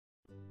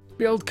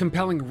Build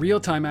compelling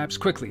real-time apps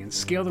quickly and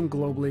scale them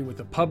globally with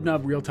the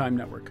PubNub Real-Time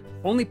Network.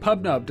 Only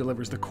PubNub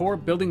delivers the core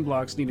building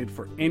blocks needed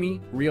for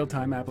any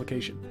real-time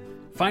application.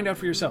 Find out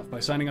for yourself by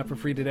signing up for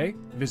free today.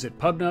 Visit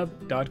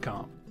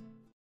pubnub.com.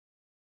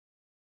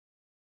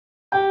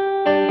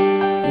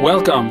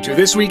 Welcome to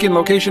This Week in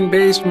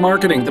Location-Based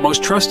Marketing, the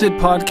most trusted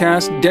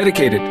podcast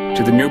dedicated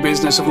to the new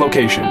business of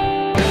location.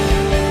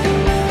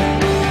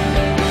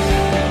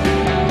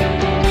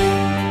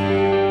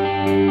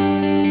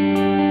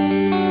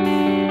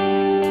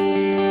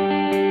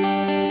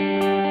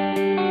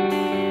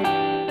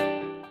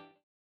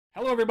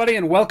 Hello, everybody,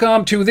 and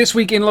welcome to This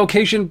Week in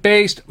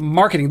Location-Based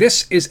Marketing.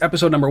 This is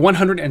episode number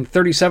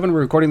 137. We're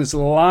recording this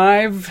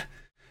live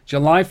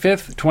July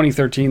 5th,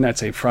 2013.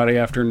 That's a Friday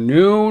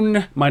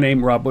afternoon. My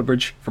name, Rob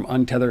Woodbridge from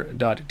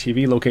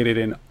Untether.tv, located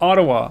in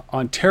Ottawa,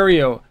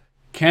 Ontario,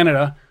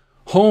 Canada,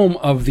 home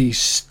of the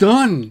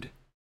stunned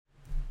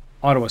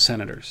Ottawa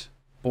Senators.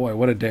 Boy,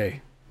 what a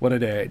day. What a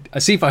day.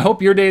 Asif, I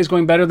hope your day is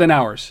going better than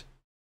ours.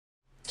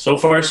 So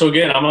far, so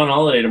good. I'm on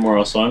holiday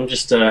tomorrow, so I'm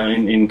just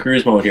in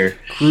cruise mode here.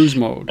 Cruise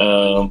mode.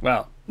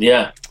 Wow.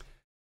 Yeah.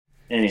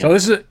 Anyhow. So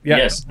this is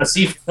Yes,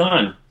 Asif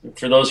Khan,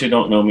 for those who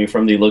don't know me,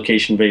 from the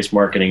Location-Based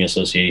Marketing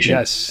Association.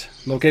 Yes,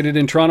 located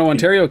in Toronto,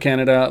 Ontario,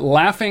 Canada,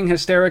 laughing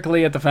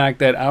hysterically at the fact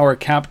that our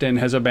captain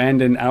has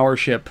abandoned our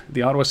ship.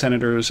 The Ottawa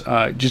Senators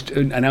just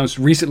announced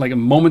recently, like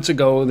moments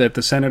ago, that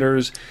the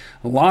Senators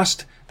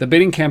lost the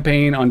bidding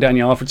campaign on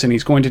Daniel Alfredson.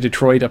 He's going to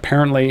Detroit,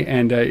 apparently,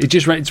 and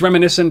it's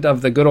reminiscent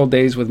of the good old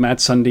days with Matt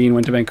Sundin,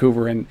 went to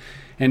Vancouver and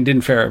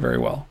didn't fare very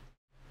well.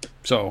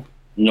 So,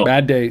 no.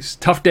 Bad days.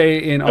 Tough day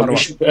in Ottawa.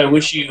 I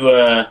wish you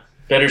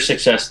better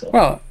success, though.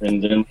 Well,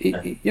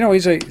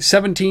 he's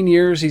 17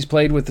 years he's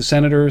played with the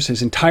Senators,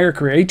 his entire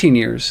career, 18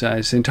 years,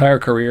 his entire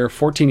career,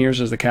 14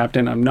 years as the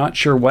captain. I'm not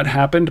sure what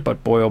happened,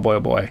 but boy, oh boy, oh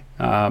boy.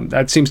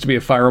 That seems to be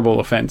a fireable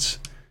offense.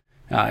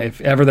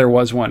 If ever there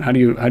was one, how do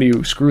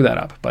you screw that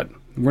up? But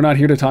we're not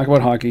here to talk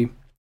about hockey,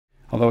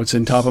 although it's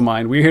in top of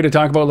mind. We're here to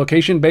talk about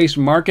location-based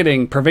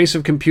marketing,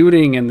 pervasive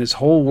computing, and this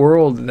whole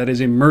world that is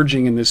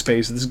emerging in this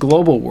space, this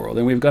global world.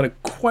 And we've got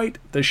quite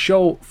the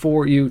show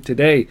for you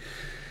today.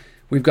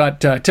 We've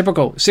got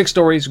typical 6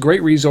 stories,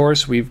 great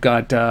resource. We've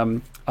got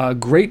a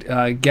great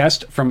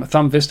guest from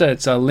Thumb Vista.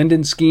 It's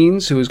Lyndon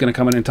Skeens, who is going to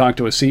come in and talk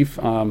to Asif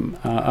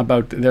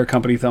about their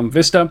company, Thumb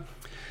Vista.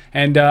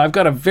 And I've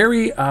got a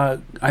very, I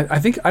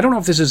don't know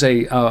if this is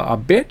a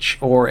bitch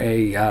or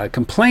a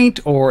complaint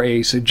or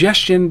a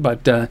suggestion,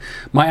 but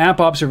my app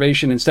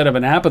observation, instead of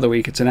an app of the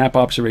week, it's an app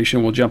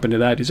observation. We'll jump into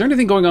that. Is there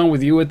anything going on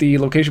with you at the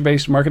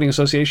Location-Based Marketing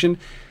Association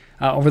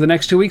over the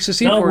next 2 weeks to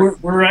see? No,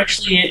 we're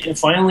actually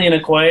finally in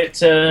a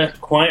quiet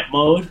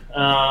mode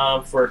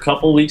for a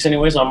couple weeks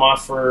anyways. I'm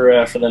off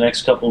for the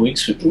next couple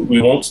weeks.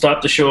 We won't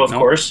stop the show, of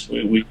course.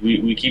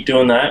 We keep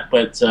doing that,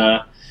 but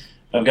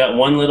I've got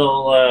one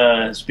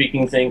little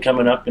speaking thing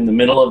coming up in the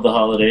middle of the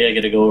holiday. I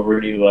got to go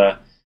over to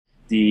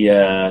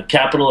the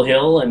Capitol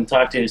Hill and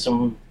talk to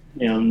some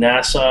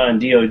NASA and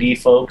DoD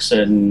folks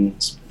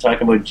and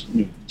talk about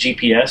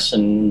GPS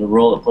and the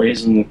role it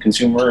plays in the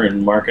consumer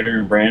and marketer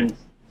and brand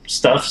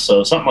stuff.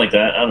 So something like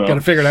that. I don't know. Got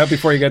to figure it out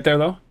before you get there,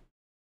 though?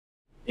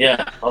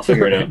 Yeah, I'll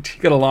figure it out.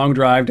 You got a long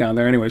drive down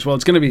there anyways. Well,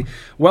 it's going to be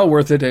well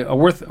worth it.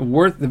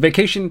 The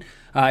vacation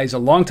is a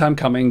long time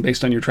coming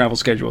based on your travel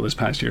schedule this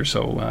past year.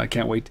 So I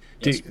can't wait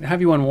to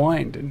have you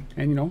unwind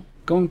and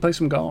go and play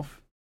some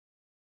golf.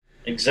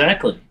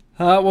 Exactly.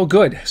 Well,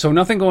 good. So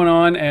nothing going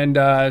on, and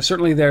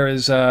certainly there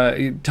is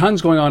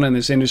tons going on in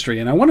this industry.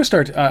 And I want to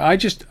start. I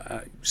just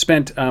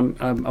spent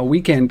a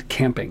weekend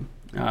camping.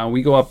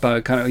 We go up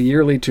kind of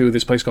yearly to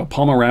this place called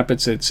Palmer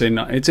Rapids. It's in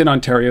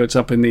Ontario. It's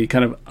up in the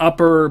kind of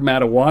upper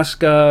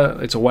Madawaska.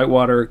 It's a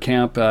whitewater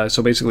camp.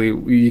 So basically,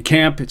 you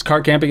camp. It's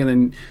car camping, and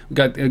then we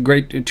got a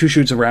great 2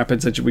 chutes of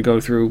rapids that we go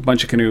through. A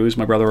bunch of canoes.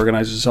 My brother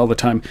organizes this all the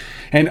time.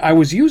 And I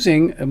was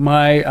using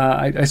my.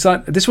 I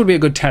thought this would be a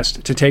good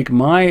test to take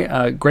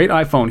my great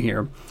iPhone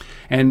here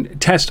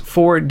and test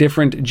 4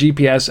 different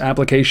GPS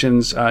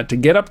applications to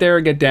get up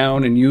there, get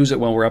down, and use it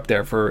while we're up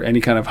there for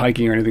any kind of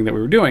hiking or anything that we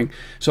were doing.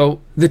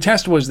 So the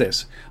test was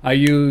this. I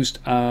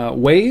used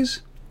Waze,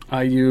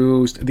 I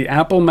used the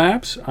Apple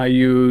Maps, I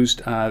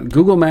used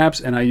Google Maps,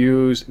 and I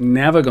used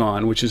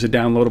Navigon, which is a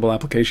downloadable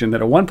application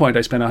that at one point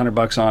I spent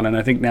 $100 on, and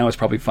I think now it's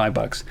probably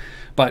 $5.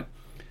 But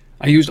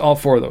I used all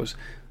 4 of those.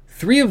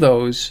 3 of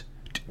those,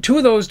 2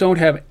 of those don't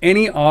have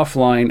any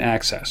offline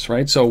access,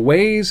 right? So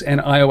Waze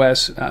and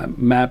iOS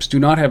maps do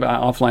not have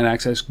offline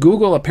access.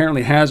 Google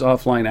apparently has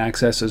offline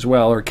access as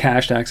well, or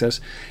cached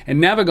access.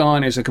 And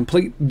Navigon is a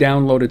complete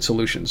downloaded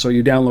solution. So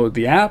you download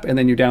the app, and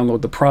then you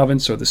download the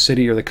province or the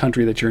city or the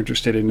country that you're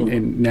interested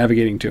in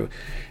navigating to.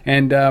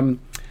 And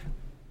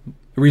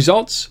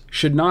results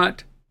should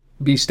not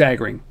be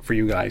staggering for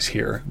you guys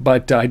here,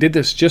 but I did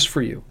this just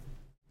for you,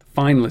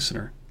 fine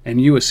listener,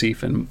 and you,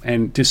 Asif,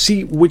 and to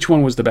see which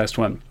one was the best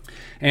one.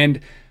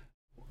 And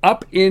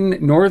up in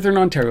northern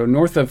Ontario,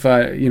 north of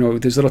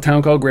this little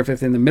town called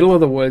Griffith, in the middle of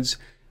the woods,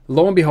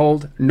 lo and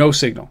behold, no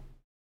signal.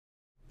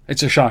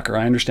 It's a shocker.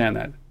 I understand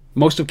that.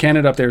 Most of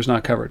Canada up there is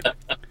not covered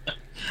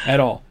at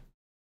all.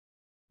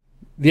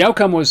 the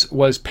outcome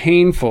was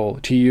painful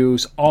to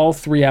use all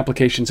three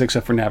applications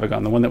except for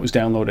Navigon, the one that was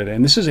downloaded.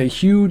 And this is a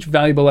huge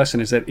valuable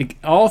lesson, is that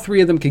all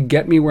three of them could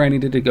get me where I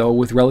needed to go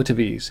with relative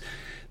ease.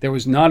 There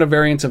was not a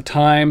variance of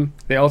time.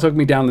 They all took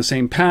me down the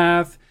same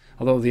path,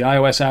 although the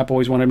iOS app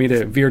always wanted me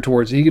to veer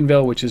towards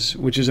Eganville,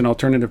 which is an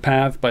alternative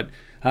path. But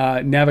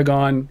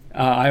Navigon,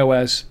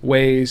 iOS,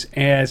 Waze,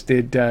 as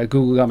did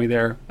Google, got me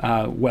there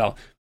well.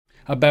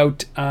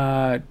 About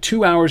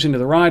 2 hours into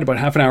the ride, about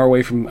half an hour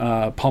away from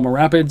Palmer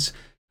Rapids,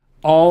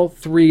 all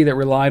three that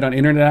relied on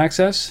internet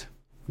access,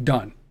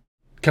 done.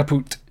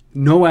 Kaput.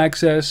 No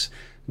access.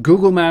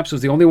 Google Maps was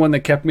the only one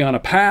that kept me on a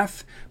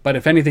path, but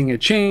if anything had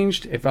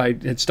changed, if I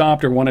had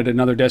stopped or wanted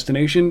another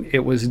destination,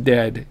 it was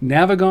dead.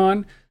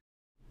 Navigon,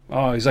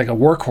 oh, he's like a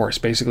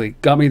workhorse, basically.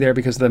 Got me there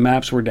because the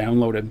maps were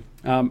downloaded.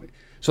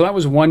 So that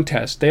was one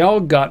test. They all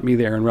got me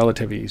there in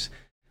relative ease.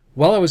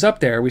 While I was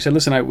up there, we said,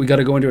 listen, we got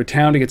to go into a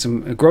town to get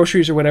some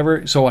groceries or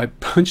whatever. So I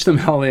punched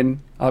them all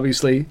in,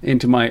 obviously,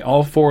 into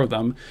all four of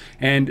them.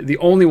 And the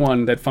only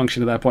one that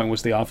functioned at that point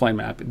was the offline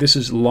map. This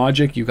is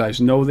logic. You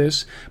guys know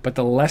this. But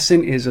the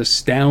lesson is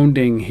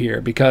astounding here,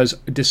 because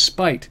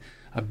despite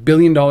 $1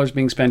 billion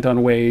being spent on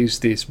Waze,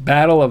 this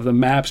battle of the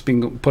maps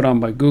being put on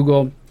by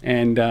Google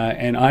and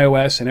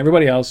iOS and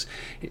everybody else,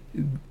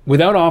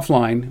 without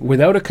offline,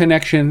 without a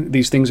connection,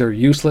 these things are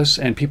useless,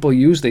 and people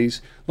use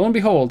these. Lo and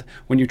behold,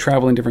 when you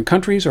travel in different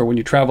countries, or when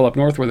you travel up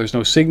north where there's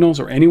no signals,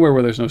 or anywhere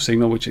where there's no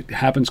signal, which it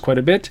happens quite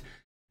a bit,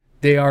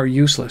 they are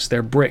useless.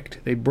 They're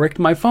bricked. They bricked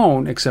my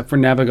phone, except for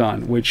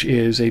Navigon, which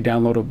is a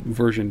downloadable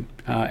version.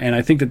 And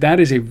I think that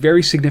is a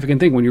very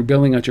significant thing when you're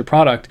building out your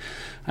product.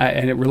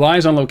 And it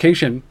relies on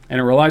location, and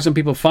it relies on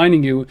people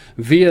finding you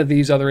via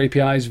these other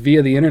APIs,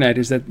 via the internet,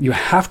 is that you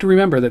have to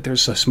remember that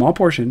there's a small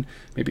portion,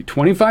 maybe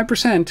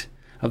 25%,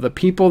 of the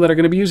people that are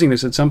going to be using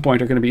this at some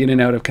point are going to be in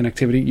and out of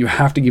connectivity. You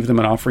have to give them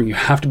an offering. You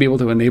have to be able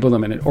to enable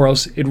them in it, or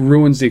else it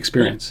ruins the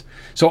experience.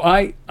 So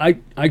I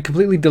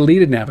completely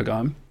deleted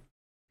Navigon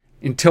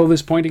until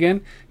this point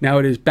again. Now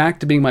it is back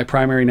to being my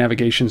primary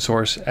navigation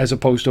source, as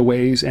opposed to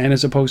Waze and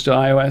as opposed to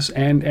iOS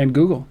and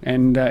Google.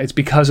 And it's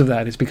because of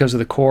that. It's because of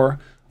the core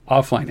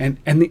offline.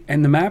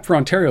 And the map for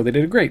Ontario, they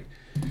did it great.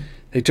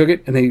 They took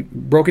it and they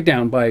broke it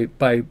down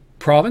by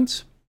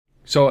province.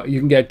 So you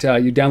can get,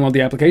 you download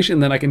the application,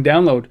 and then I can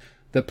download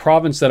the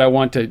province that I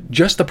want to,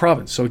 just the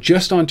province. So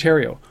just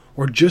Ontario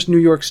or just New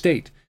York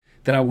State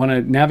that I want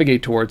to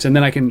navigate towards, and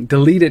then I can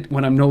delete it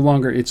when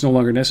it's no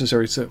longer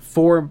necessary. It's a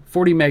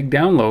 40 meg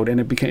download, and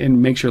it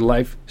makes your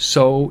life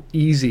so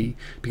easy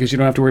because you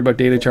don't have to worry about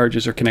data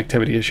charges or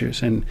connectivity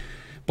issues. And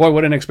boy,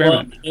 what an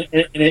experiment! Well,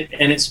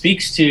 and it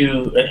speaks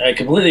to, I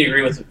completely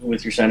agree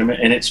with your sentiment,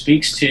 and it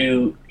speaks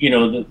to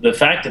the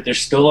fact that there's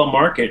still a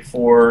market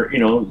for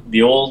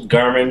the old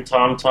Garmin,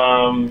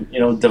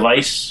 TomTom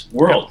device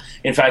world.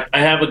 Yep. In fact,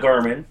 I have a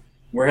Garmin.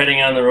 We're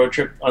heading on the road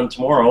trip on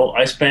tomorrow.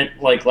 I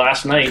spent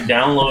last night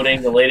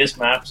downloading the latest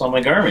maps on my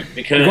Garmin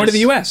because you're going to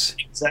the US.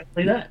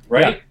 Exactly that,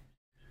 right?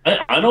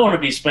 Yeah. I don't want to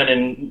be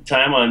spending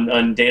time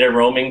on data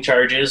roaming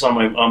charges on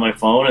my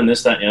phone and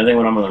this, that, and the other thing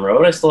when I'm on the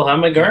road. I still have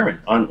my Garmin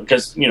on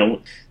because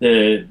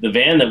the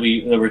van that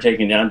we're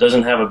taking down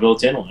doesn't have a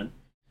built-in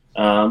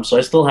one, so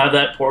I still have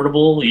that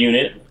portable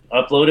unit.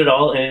 Uploaded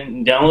all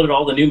and downloaded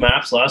all the new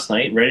maps last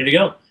night, ready to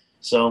go.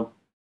 So.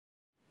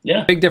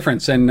 Yeah, big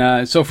difference.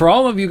 And so for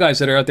all of you guys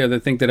that are out there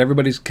that think that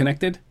everybody's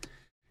connected,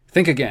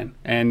 think again.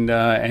 And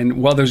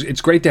while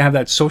it's great to have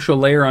that social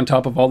layer on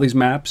top of all these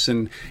maps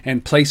and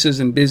places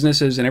and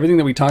businesses and everything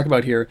that we talk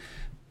about here,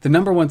 the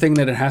number one thing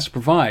that it has to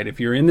provide, if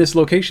you're in this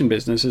location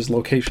business, is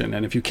location.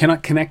 And if you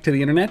cannot connect to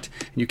the internet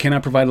and you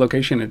cannot provide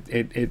location,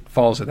 it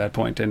falls at that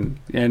point. And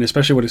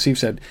especially what Asif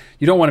said,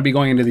 you don't want to be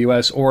going into the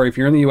US, or if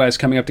you're in the US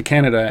coming up to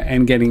Canada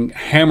and getting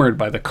hammered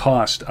by the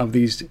cost of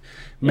these.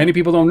 Many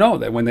people don't know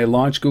that when they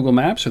launch Google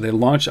Maps or they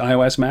launch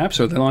iOS Maps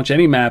or they launch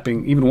any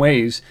mapping, even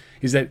Waze,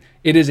 is that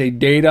it is a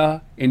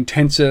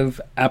data-intensive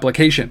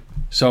application.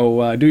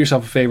 So do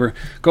yourself a favor.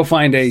 Go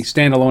find a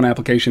standalone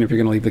application if you're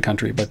going to leave the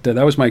country. But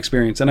that was my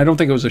experience. And I don't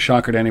think it was a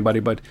shocker to anybody,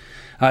 but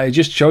it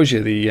just shows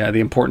you the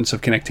importance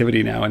of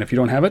connectivity now. And if you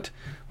don't have it,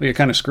 well, you're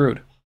kind of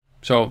screwed.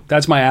 So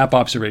that's my app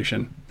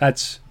observation.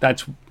 That's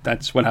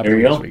what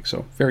happened this week.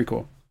 So very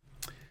cool.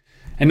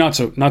 And not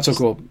so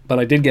cool, but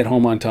I did get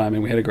home on time,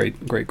 and we had a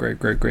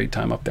great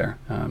time up there.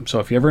 So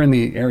if you're ever in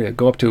the area,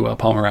 go up to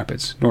Palmer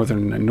Rapids,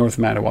 north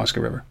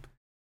Madawaska River.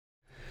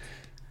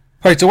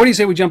 All right, so what do you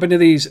say we jump into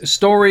these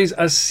stories?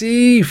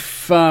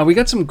 Asif, we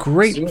got some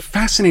great,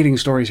 fascinating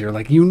stories here,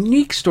 like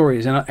unique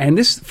stories. And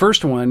this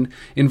first one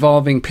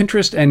involving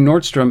Pinterest and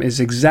Nordstrom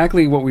is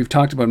exactly what we've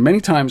talked about many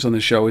times on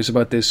the show, is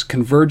about this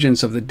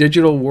convergence of the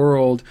digital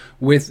world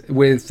with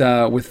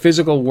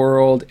physical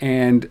world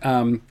and,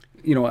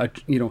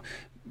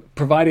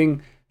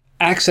 providing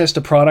access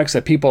to products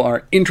that people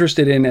are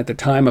interested in at the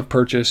time of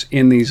purchase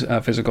in these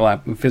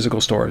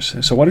physical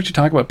stores. So why don't you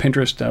talk about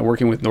Pinterest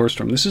working with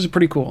Nordstrom? This is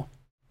pretty cool.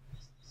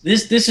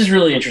 This is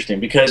really interesting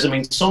because,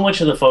 so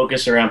much of the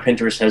focus around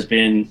Pinterest has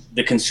been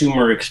the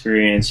consumer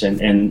experience and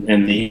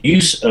the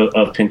use of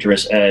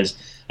Pinterest as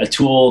a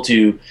tool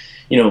to,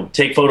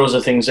 take photos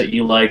of things that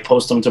you like,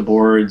 post them to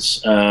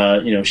boards,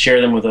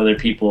 share them with other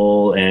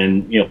people,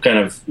 and kind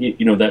of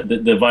that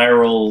the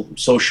viral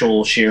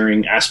social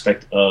sharing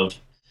aspect of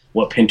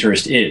what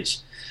Pinterest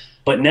is.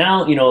 But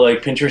now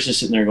like Pinterest is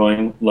sitting there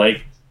going,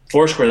 like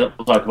Foursquare that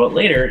we'll talk about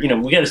later,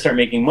 we got to start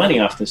making money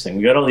off this thing.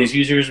 We got all these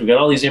users, we got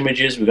all these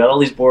images, we got all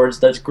these boards.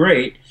 That's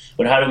great,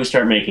 but how do we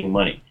start making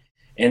money?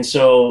 And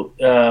so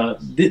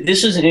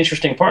this is an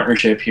interesting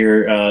partnership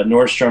here.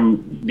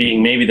 Nordstrom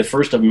being maybe the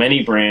first of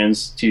many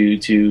brands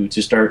to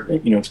start,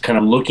 kind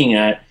of looking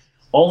at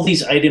all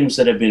these items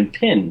that have been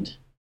pinned.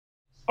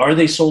 Are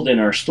they sold in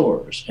our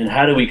stores? And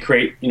how do we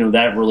create,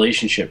 that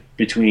relationship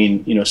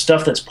between,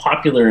 stuff that's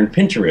popular in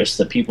Pinterest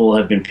that people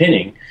have been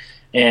pinning,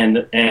 and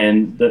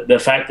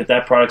the fact that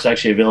that product's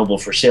actually available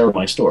for sale in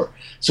my store.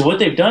 So what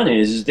they've done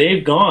is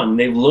they've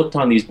looked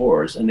on these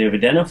boards and they've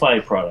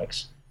identified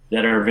products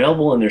that are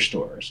available in their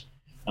stores.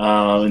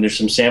 And there's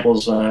some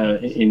samples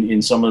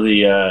in some of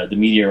the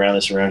media around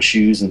this, around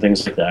shoes and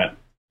things like that.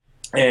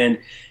 And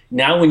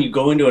now when you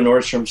go into a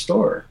Nordstrom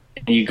store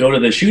and you go to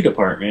the shoe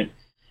department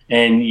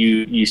and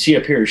you see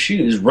a pair of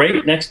shoes,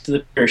 right next to the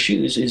pair of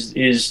shoes is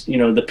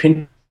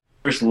the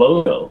Pinterest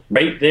logo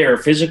right there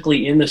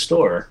physically in the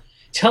store,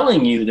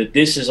 telling you that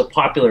this is a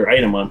popular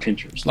item on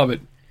Pinterest. Love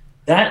it.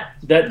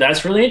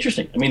 That's really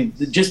interesting. I mean,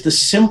 just the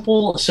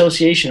simple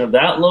association of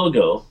that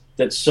logo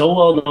that's so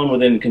well known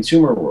within the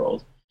consumer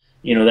world,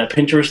 that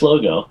Pinterest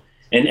logo,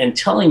 and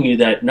telling you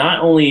that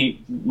not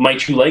only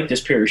might you like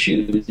this pair of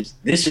shoes,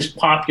 this is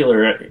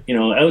popular, out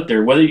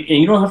there. And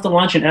you don't have to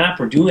launch an app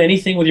or do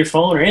anything with your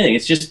phone or anything.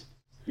 It's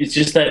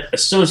just that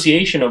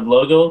association of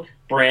logo,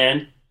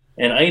 brand,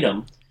 and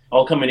item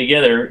all coming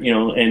together.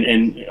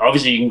 And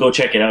obviously you can go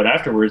check it out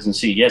afterwards and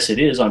see, yes, it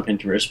is on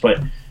Pinterest.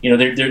 But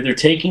they're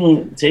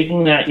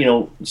taking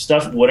that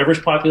stuff, whatever's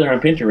popular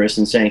on Pinterest,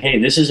 and saying, hey,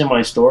 this is in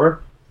my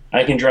store.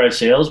 I can drive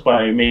sales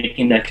by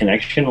making that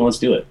connection. Let's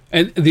do it.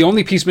 And the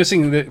only piece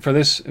missing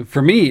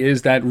for me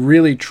is that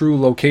really true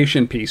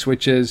location piece,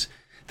 which is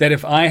that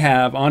if I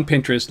have on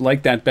Pinterest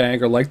like that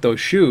bag or like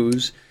those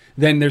shoes,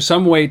 then there's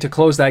some way to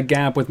close that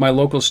gap with my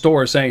local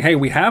store, saying, "Hey,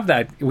 we have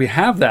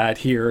that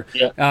here.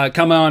 Yeah.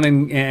 Come on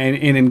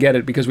and get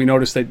it, because we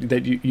noticed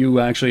that you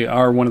actually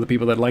are one of the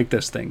people that like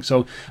this thing."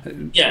 So,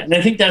 yeah, and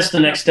I think that's the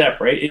next step,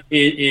 right?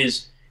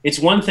 It's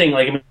one thing,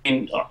 like, I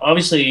mean,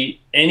 obviously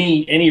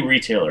any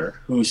retailer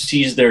who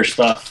sees their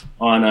stuff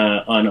on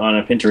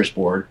a Pinterest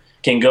board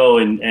can go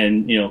and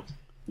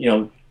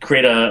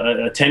create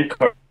a tent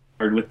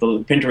card with the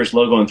Pinterest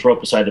logo and throw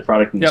it beside the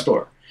product in the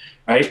store,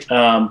 right?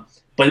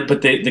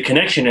 But the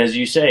connection, as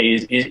you say,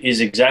 is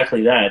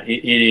exactly that.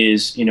 It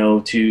is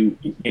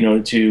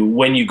to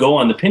when you go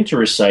on the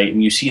Pinterest site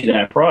and you see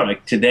that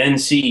product, to then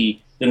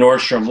see the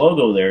Nordstrom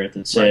logo there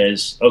that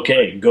says,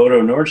 okay, go to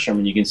Nordstrom,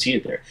 and you can see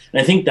it there.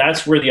 And I think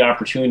that's where the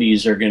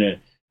opportunities are going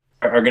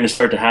to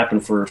start to happen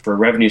for a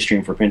revenue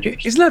stream for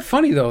Pinterest. Isn't that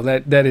funny though,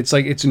 that it's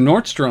like it's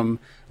Nordstrom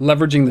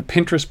leveraging the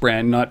Pinterest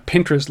brand, not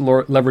Pinterest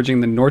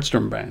leveraging the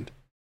Nordstrom brand?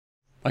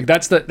 Like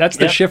that's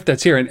the shift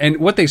that's here. And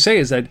what they say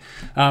is that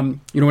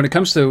when it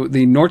comes to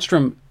the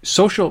Nordstrom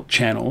social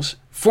channels,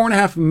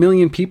 4.5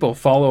 million people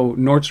follow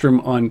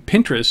Nordstrom on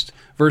Pinterest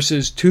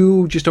versus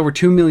just over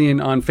 2 million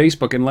on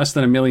Facebook and less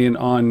than 1 million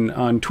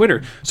on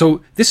Twitter.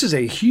 So this is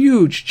a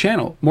huge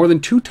channel, more than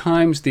 2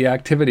 times the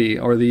activity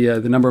or the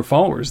number of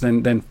followers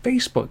than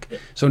Facebook.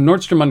 So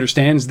Nordstrom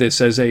understands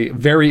this as a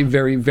very,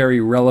 very, very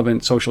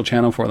relevant social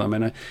channel for them.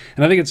 And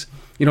I think it's,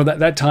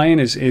 that tie-in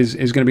is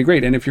going to be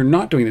great. And if you're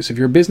not doing this, if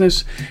you're a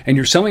business and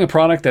you're selling a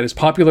product that is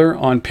popular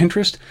on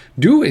Pinterest,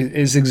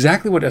 is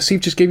exactly what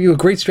Asif just gave you, a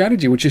great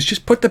strategy, which is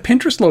just put the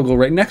Pinterest logo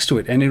right next to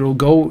it, and it'll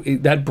go,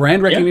 that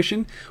brand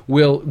recognition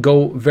will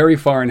go very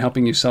far in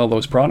helping you sell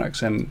those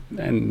products.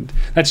 And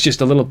that's just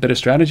a little bit of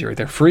strategy right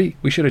there. Free.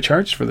 We should have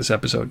charged for this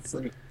episode.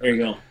 Free. There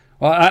you go.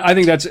 Well, I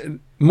think that's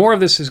more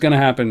of this is going to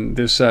happen.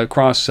 This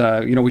cross,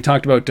 we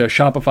talked about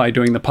Shopify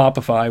doing the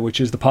Popify,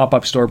 which is the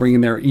pop-up store,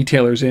 bringing their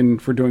e-tailers in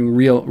for doing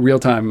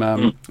real-time,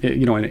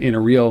 in a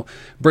real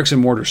bricks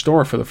and mortar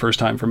store for the first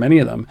time for many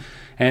of them.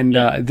 And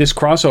this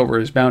crossover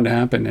is bound to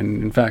happen.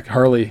 And in fact,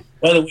 Harley.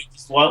 By the way,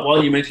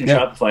 while you mentioned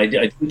Shopify, I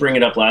didn't bring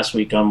it up last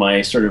week on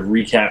my sort of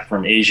recap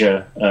from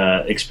Asia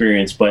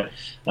experience. But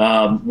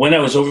when I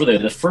was over there,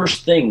 the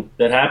first thing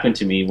that happened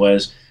to me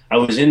was I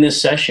was in this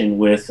session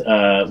with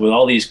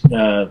all these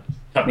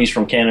companies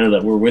from Canada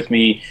that were with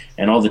me,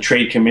 and all the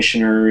trade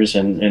commissioners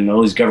and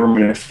all these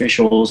government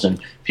officials and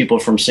people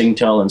from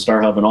Singtel and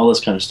StarHub and all this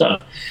kind of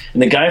stuff.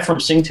 And the guy from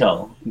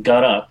Singtel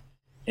got up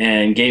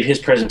and gave his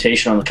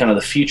presentation on the kind of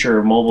the future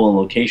of mobile and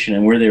location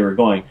and where they were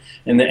going.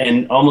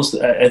 And almost,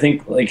 I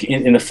think, like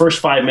in the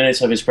first 5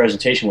 minutes of his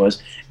presentation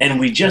was, and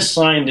we just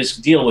signed this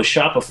deal with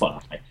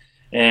Shopify.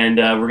 And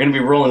we're going to be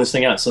rolling this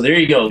thing out. So there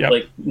you go,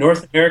 like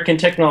North American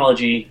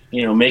technology,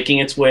 making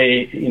its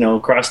way,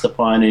 across the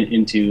pond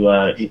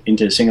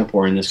into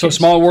Singapore in this case. So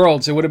small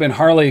worlds. It would have been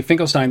Harley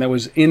Finkelstein that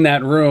was in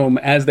that room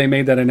as they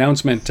made that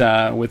announcement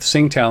with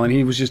Singtel, and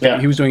he was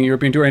he was doing a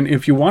European tour. And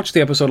if you watched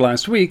the episode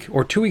last week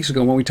or 2 weeks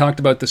ago when we talked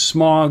about the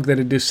smog that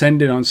had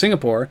descended on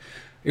Singapore,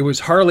 it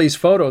was Harley's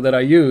photo that I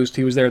used.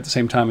 He was there at the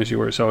same time as you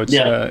were. So it's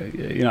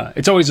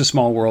it's always a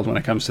small world when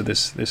it comes to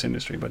this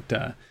industry.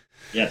 But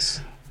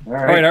yes. All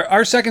right,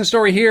 our second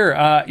story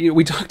here.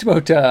 We talked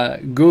about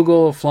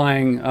Google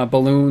flying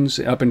balloons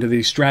up into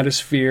the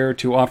stratosphere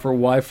to offer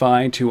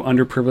Wi-Fi to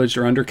underprivileged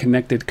or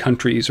underconnected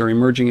countries or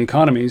emerging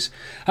economies.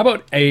 How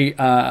about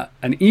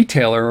an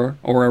e-tailer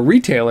or a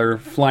retailer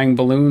flying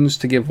balloons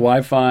to give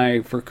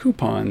Wi-Fi for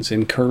coupons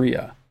in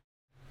Korea?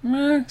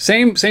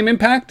 Same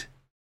impact?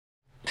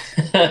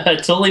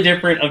 Totally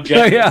different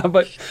objective. Yeah,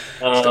 but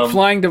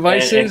flying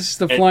devices,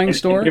 the flying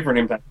store, different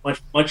impact,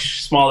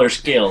 much smaller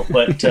scale.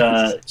 But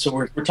so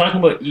we're talking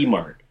about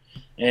eMart,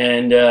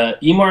 and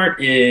eMart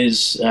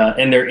is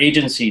and their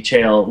agency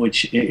Chael,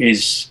 which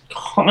is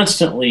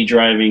constantly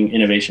driving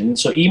innovation.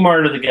 So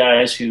eMart are the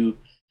guys who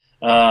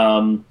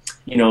kind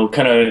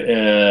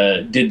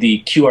of did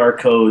the QR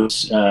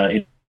codes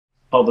in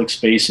public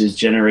spaces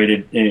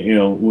generated,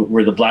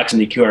 where the blacks in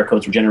the QR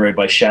codes were generated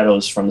by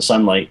shadows from the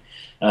sunlight.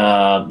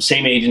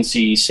 Same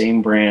agency,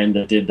 same brand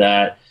that did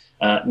that.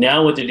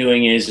 Now what they're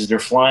doing is they're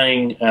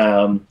flying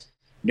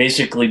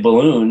basically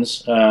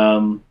balloons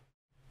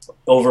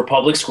over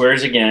public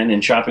squares again,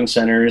 in shopping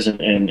centers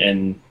and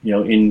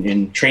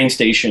in train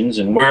stations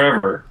and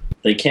wherever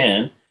they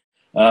can.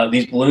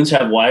 These balloons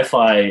have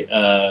Wi-Fi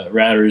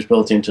routers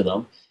built into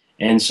them.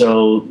 And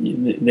so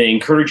they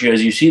encourage you,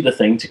 as you see the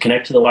thing, to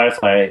connect to the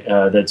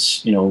Wi-Fi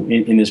that's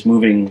in this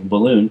moving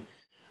balloon.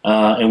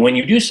 And when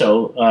you do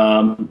so,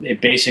 it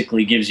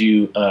basically gives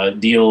you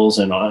deals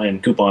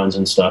and coupons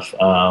and stuff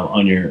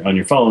on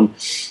your phone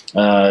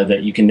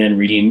that you can then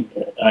redeem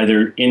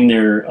either in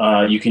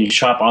their. You can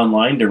shop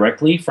online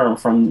directly from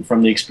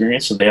the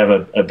experience. So they have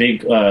a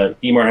big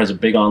eMart has a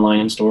big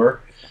online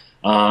store,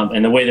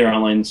 and the way their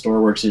online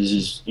store works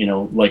is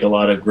like a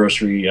lot of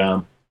grocery.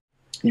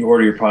 You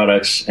order your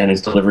products and it's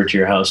delivered to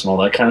your house and all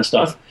that kind of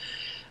stuff.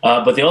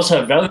 But they also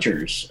have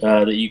vouchers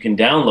that you can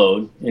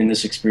download in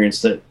this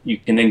experience that you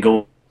can then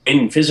go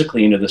in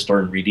physically into the store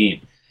and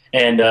redeem.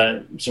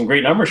 And some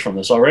great numbers from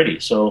this already.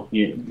 So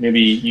maybe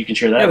you can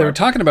share that. Yeah, they were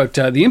talking about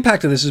the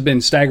impact of this has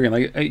been staggering.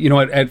 Like,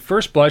 at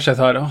first blush, I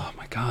thought, oh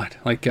my God,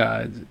 like,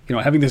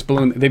 having this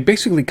balloon, they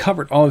basically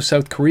covered all of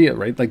South Korea,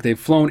 right? Like they've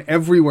flown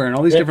everywhere in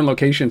all these different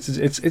locations.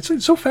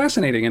 It's so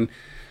fascinating.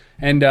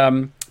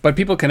 But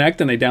people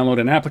connect and they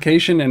download an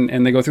application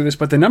and they go through this.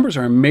 But the numbers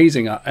are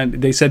amazing. And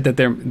they said that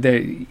the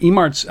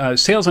eMart's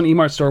sales on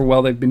eMart store,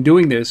 while they've been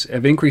doing this,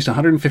 have increased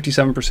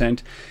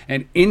 157%.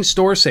 And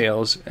in-store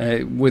sales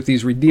with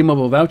these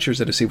redeemable vouchers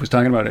that Asif was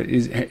talking about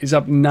is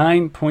up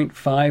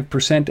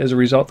 9.5% as a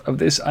result of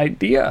this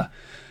idea.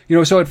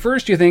 So at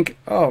first you think,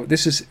 oh,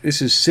 this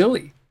is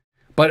silly.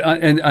 But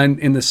and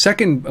in the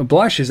second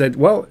blush is that,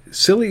 well,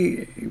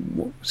 silly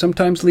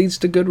sometimes leads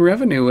to good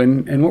revenue.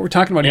 And what we're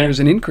talking about here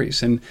is an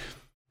increase. And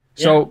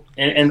so,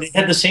 and they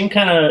had the same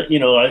kind of,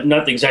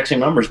 not the exact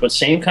same numbers, but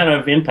same kind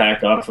of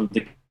impact off of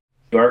the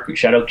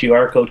Shadow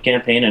QR code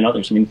campaign and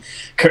others. I mean,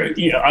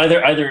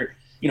 either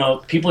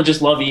people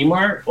just love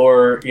eMart,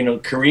 or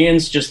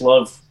Koreans just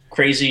love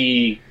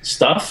crazy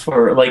stuff,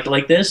 or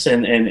like this,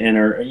 and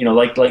are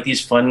like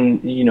these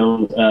fun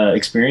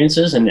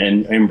experiences and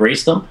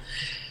embrace them.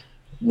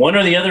 One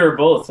or the other or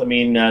both. I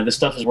mean, this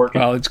stuff is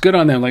working. Well, it's good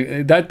on them.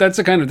 Like this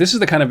is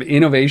the kind of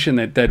innovation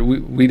that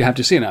we'd have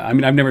to see. Now, I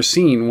mean, I've never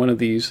seen one of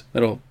these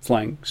little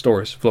flying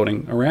stores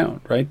floating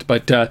around, right?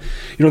 But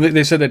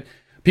they said that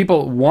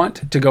people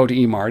want to go to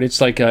eMart.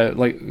 It's like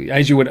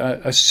as you would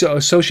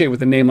associate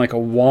with a name like a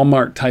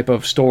Walmart type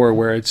of store,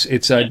 where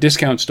it's a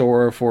discount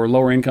store for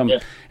lower income. Yeah.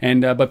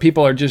 And but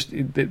people are just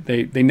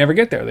they never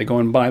get there. They go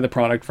and buy the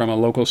product from a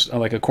local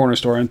like a corner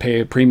store and pay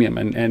a premium.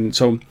 And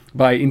so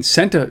by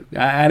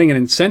adding an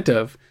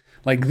incentive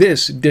like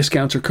this,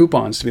 discounts or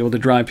coupons to be able to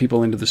drive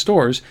people into the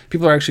stores,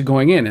 people are actually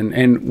going in.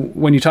 And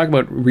when you talk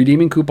about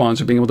redeeming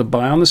coupons or being able to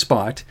buy on the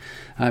spot,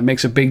 it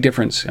makes a big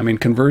difference. I mean,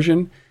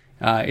 conversion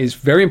is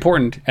very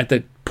important at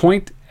the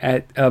point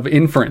of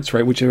inference,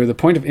 right? Which are the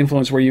point of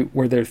influence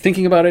where they're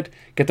thinking about it,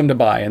 get them to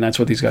buy, and that's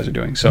what these guys are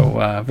doing.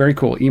 So very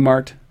cool.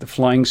 eMart, the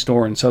flying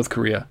store in South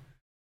Korea.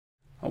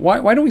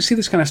 Why don't we see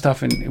this kind of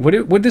stuff?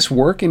 Would this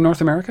work in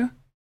North America?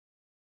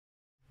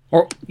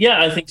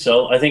 Yeah, I think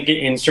so. I think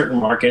in certain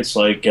markets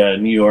like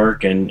New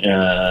York and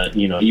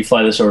you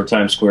fly this over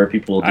Times Square,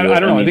 people will do it. I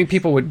don't know. I think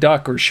people would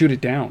duck or shoot it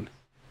down.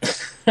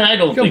 I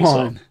don't think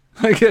so.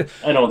 Like,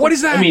 I don't. What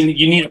is that? I mean,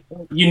 you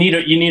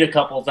need a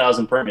couple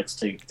thousand permits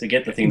to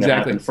get the thing to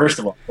happen. First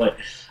of all, but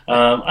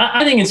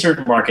I think in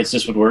certain markets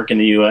this would work in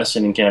the U.S.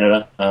 and in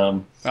Canada.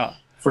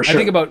 For sure. I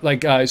think about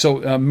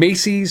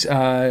Macy's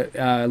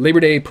Labor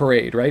Day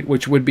Parade, right?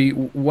 Which would be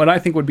what I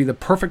think would be the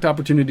perfect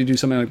opportunity to do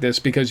something like this,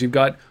 because you've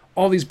got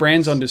all these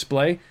brands on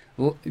display.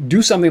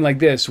 Do something like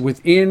this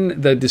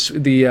within the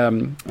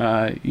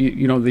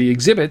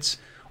exhibits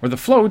or the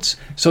floats,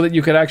 so that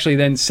you could actually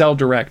then sell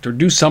direct or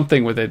do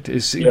something with it.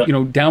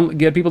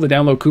 Get people to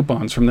download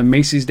coupons from the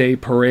Macy's Day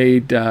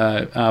Parade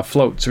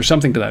floats or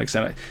something to that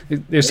extent.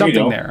 There's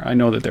something there. I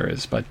know that there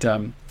is, but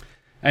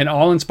And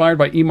all inspired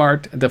by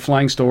Emart, the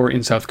flying store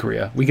in South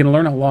Korea. We can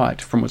learn a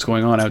lot from what's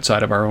going on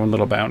outside of our own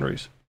little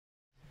boundaries.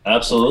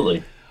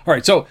 Absolutely. All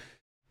right, so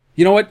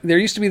you know what? There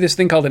used to be this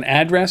thing called an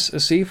address,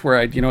 Asif, where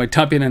I'd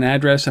type in an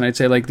address and I'd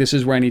say like, this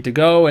is where I need to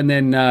go. And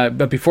then,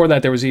 but before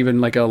that, there was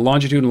even like a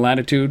longitude and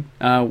latitude.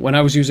 When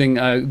I was using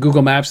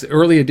Google Maps, the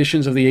early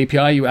editions of the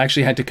API, you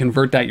actually had to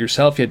convert that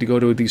yourself. You had to go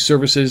to these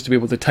services to be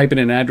able to type in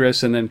an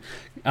address, and then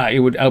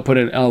it would output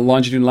a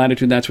longitude and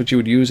latitude. That's what you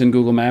would use in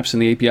Google Maps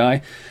and the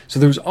API. So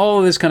there was all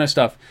of this kind of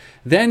stuff.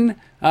 Then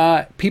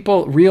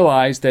people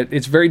realized that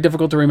it's very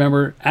difficult to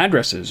remember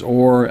addresses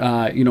or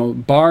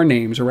bar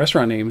names or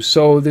restaurant names.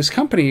 So this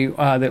company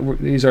that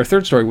is our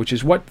third story, which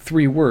is What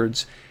 3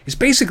 Words, is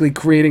basically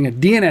creating a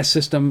DNS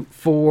system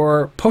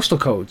for postal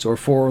codes or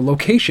for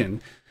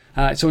location.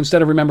 So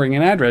instead of remembering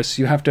an address,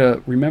 you have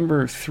to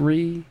remember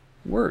 3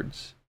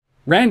 words,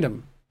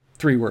 random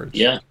 3 words.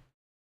 Yeah.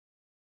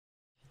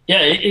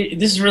 Yeah,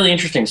 this is really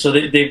interesting. So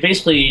they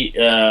basically,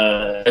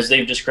 as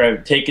they've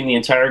described, taken the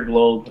entire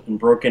globe and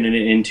broken it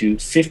into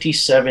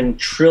 57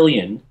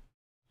 trillion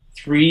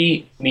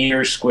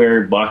 3-meter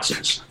squared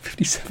boxes.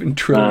 57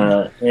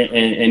 trillion.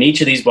 And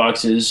each of these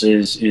boxes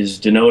is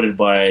denoted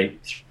by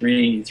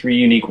three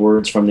unique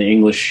words from the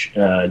English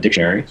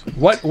dictionary.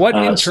 What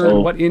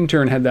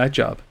intern had that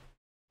job?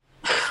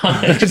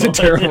 It's a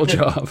terrible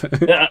job.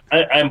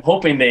 I'm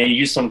hoping they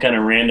use some kind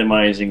of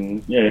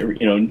randomizing,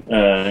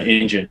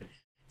 engine.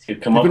 They've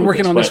been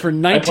working on this for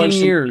 19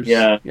 years.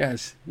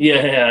 Yes.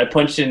 Yeah. I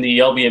punched in the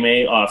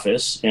LBMA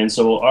office, and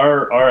so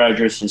our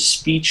address is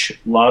Speech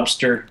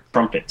Lobster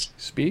Trumpet.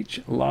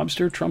 Speech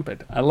Lobster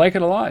Trumpet. I like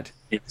it a lot.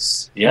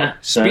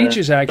 Speech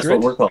is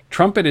accurate.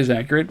 Trumpet is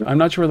accurate. I'm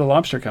not sure where the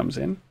lobster comes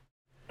in.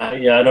 I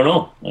don't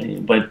know,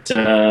 but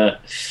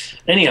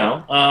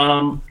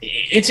anyhow,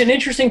 it's an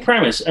interesting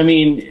premise. I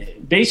mean,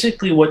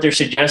 basically, what they're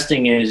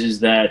suggesting is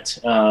that.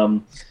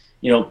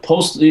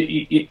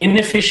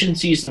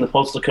 Inefficiencies in the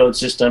postal code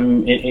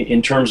system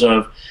in terms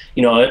of,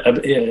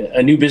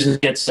 a new business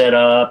gets set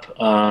up,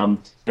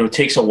 it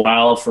takes a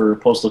while for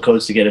postal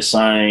codes to get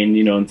assigned,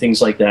 and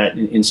things like that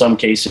in some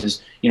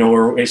cases,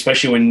 or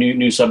especially when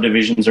new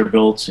subdivisions are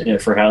built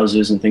for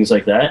houses and things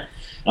like that.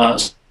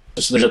 So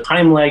there's a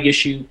time lag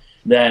issue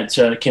that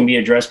can be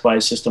addressed by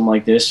a system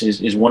like this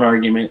is one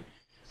argument.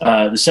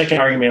 The second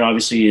argument,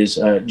 obviously, is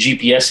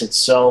GPS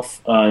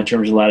itself in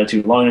terms of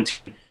latitude and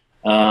longitude.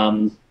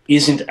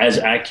 Isn't as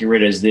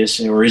accurate as this,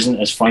 or isn't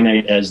as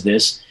finite as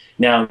this.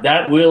 Now,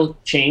 that will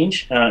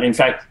change. In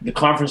fact, the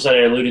conference that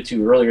I alluded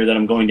to earlier that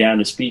I'm going down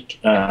to speak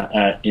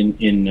at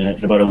in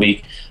about a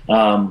week,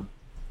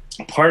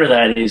 part of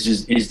that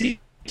is the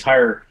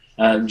entire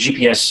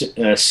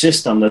GPS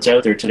system that's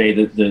out there today.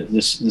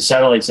 The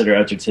satellites that are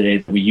out there today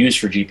that we use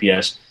for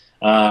GPS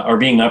are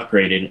being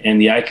upgraded, and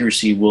the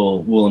accuracy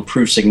will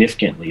improve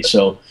significantly.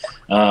 So,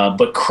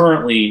 but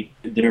currently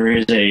there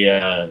is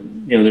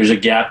there's a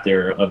gap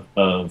there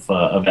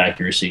of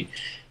accuracy.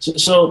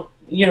 So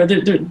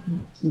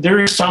there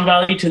is some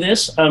value to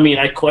this. I mean,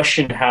 I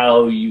question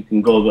how you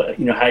can go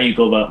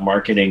about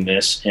marketing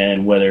this,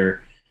 and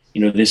whether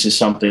this is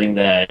something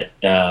that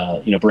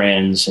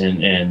brands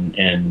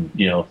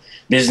and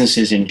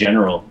businesses in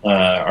general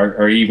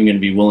are even going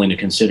to be willing to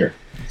consider.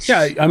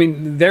 Yeah, I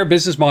mean, their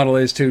business model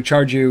is to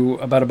charge you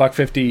about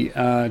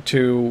 $1.50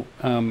 to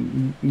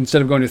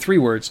instead of going to 3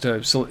 words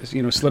to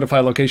solidify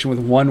a location with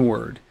 1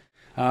 word.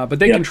 But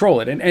they control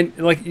it, and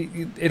like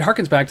it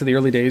harkens back to the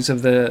early days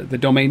of the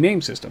domain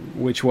name system,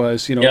 which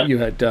was you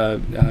had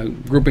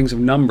groupings of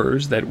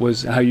numbers. That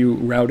was how you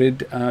routed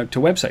to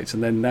websites,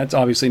 and then that's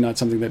obviously not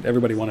something that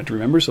everybody wanted to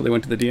remember, so they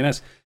went to the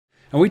DNS.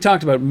 And we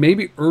talked about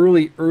maybe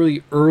early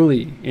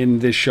in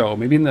this show,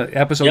 maybe in the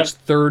episodes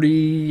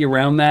 30,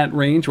 around that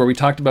range, where we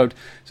talked about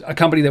a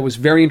company that was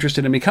very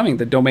interested in becoming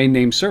the domain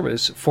name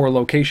service for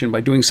location by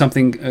doing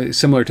something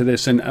similar to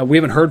this. And we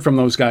haven't heard from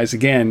those guys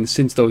again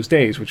since those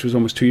days, which was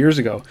almost 2 years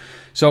ago.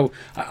 So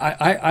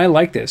I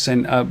like this,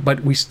 but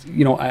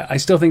I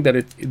still think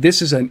that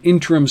this is an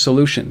interim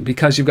solution,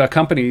 because you've got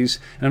companies,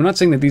 and I'm not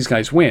saying that these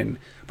guys win,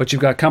 but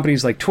you've got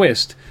companies like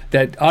Twist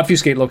that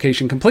obfuscate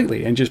location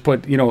completely and just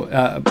put,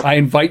 I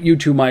invite you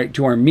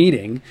to our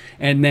meeting,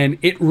 and then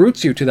it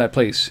routes you to that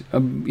place,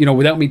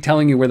 without me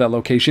telling you where that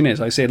location is.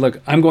 I say,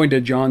 look, I'm going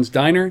to John's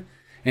Diner,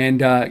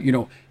 and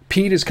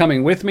Pete is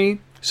coming with me.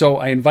 So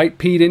I invite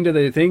Pete into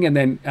the thing, and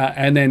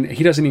then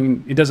he doesn't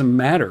even. It doesn't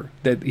matter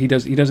that he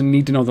doesn't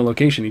need to know the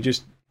location. He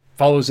just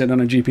follows it on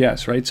a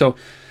GPS, right? So,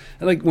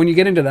 like when you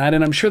get into that,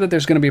 and I'm sure that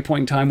there's going to be a point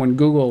in time when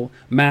Google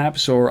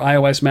Maps or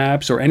iOS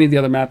Maps or any of the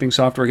other mapping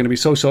software are going to be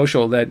so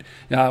social that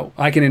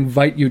I can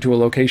invite you to a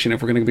location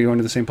if we're going to be going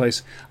to the same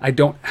place. I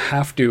don't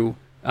have to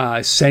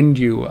send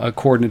you a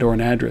coordinate or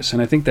an address,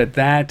 and I think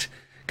that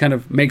kind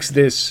of makes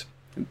this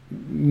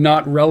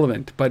not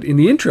relevant. But in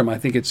the interim, I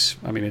think it's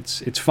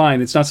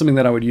fine. It's not something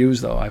that I would use,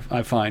 though,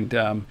 I find.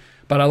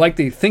 But I like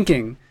the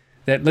thinking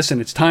that,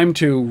 listen, it's time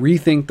to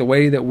rethink the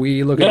way that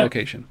we look at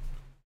location.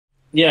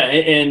 Yeah,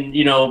 and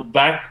you know,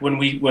 back when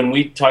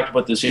we talked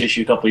about this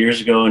issue a couple of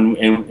years ago,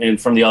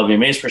 and from the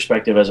LVMA's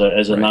perspective as a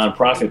Right.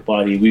 nonprofit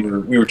body, we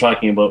were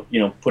talking about, you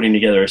know, putting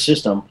together a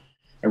system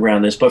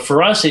around this. But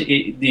for us,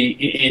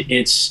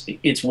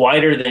 it's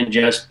wider than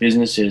just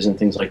businesses and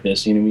things like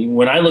this. You know, I mean,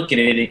 when I look at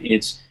it,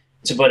 it's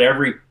about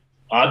every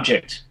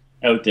object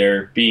out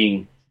there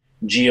being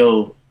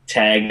geo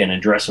tagged and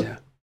addressable, Yeah.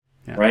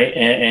 Yeah. right?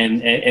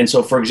 And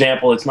so, for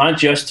example, it's not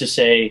just to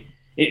say,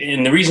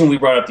 and the reason we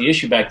brought up the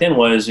issue back then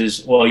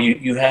is, well,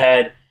 you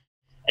had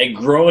a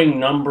growing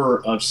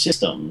number of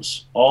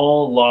systems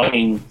all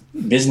logging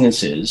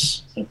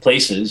businesses,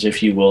 places,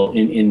 if you will,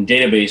 in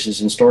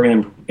databases and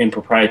storing them in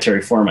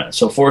proprietary formats.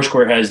 So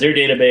Foursquare has their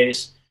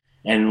database,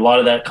 and a lot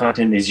of that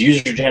content is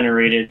user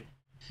generated.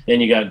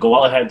 Then you got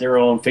Goala had their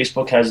own,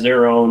 Facebook has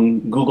their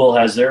own, Google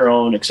has their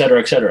own, et cetera,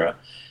 et cetera.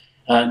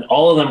 And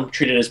all of them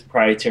treated as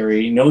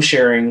proprietary, no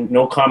sharing,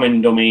 no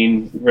common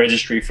domain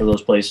registry for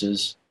those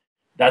places.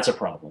 That's a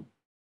problem.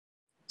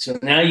 So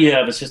now you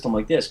have a system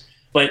like this.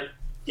 But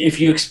if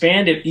you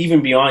expand it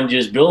even beyond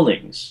just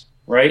buildings,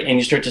 right, and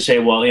you start to say,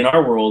 well, in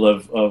our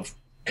world of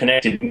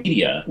connected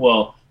media,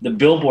 well, the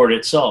billboard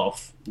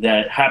itself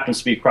that happens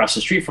to be across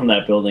the street from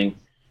that building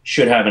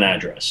should have an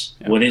address.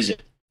 Yeah. What is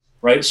it?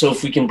 Right? So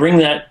if we can bring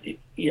that,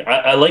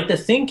 I like the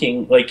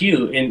thinking, like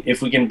you, and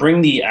if we can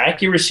bring the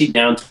accuracy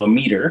down to a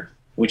meter,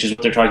 which is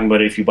what they're talking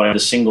about if you buy the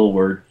single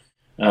word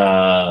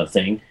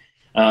thing,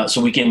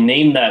 so we can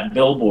name that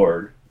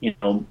billboard, you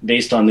know,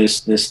 based on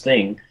this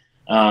thing.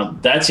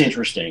 That's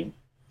interesting.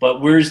 But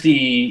where's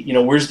the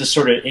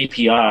sort of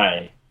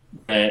API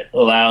that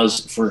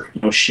allows for,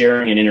 you know,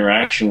 sharing and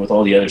interaction with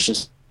all the other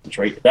systems,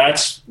 right?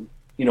 That's,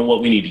 you know,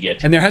 what we need to get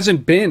to. And there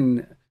hasn't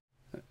been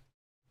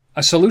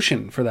a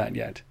solution for that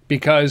yet,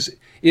 because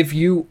if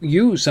you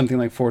use something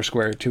like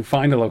Foursquare to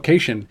find a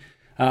location,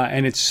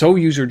 and it's so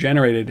user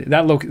generated,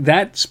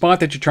 that spot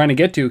that you're trying to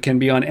get to can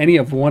be on any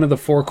of one of the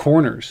four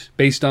corners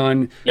based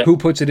on who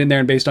puts it in there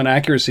and based on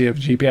accuracy of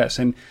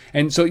GPS.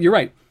 And so you're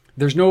right.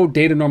 There's no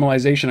data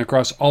normalization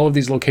across all of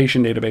these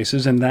location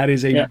databases, and that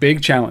is a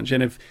big challenge.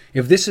 And if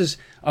this is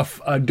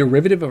a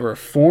derivative or a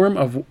form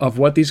of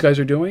what these guys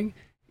are doing,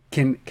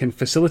 can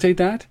facilitate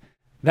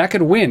that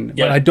could win.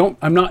 Yeah. But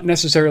I'm not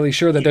necessarily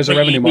sure that there's a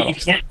revenue model. You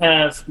can't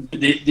have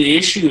the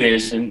issue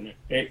is, and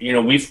you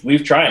know,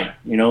 we've tried,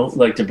 you know,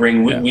 like to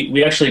bring.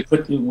 We actually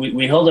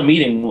we held a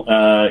meeting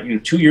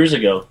 2 years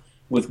ago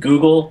with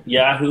Google,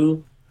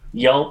 Yahoo,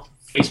 Yelp,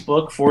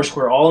 Facebook,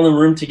 Foursquare, all in the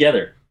room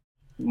together,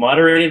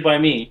 moderated by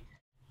me,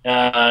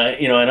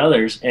 you know, and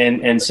others,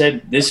 and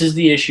said, this is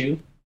the issue.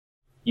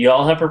 You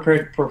all have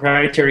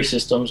proprietary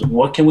systems.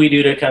 What can we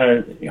do to kind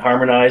of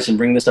harmonize and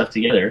bring this stuff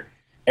together?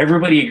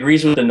 Everybody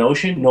agrees with the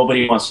notion.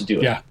 Nobody wants to do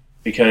it. Yeah.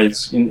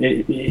 Because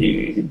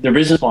their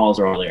business models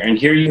are all there. And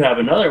here you have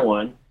another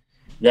one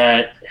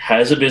that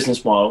has a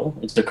business model.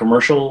 It's a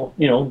commercial,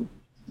 you know,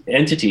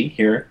 entity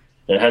here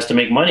that has to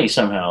make money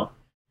somehow.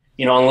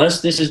 You know,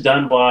 unless this is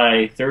done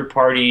by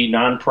third-party,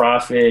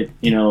 nonprofit,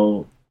 you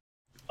know,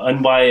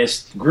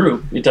 unbiased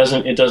group, it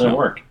doesn't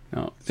work.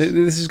 No.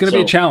 This is going to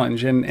be a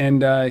challenge,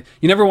 and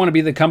you never want to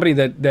be the company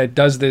that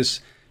does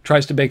this,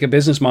 tries to make a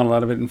business model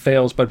out of it and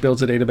fails, but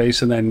builds a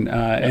database and then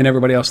and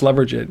everybody else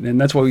leverage it.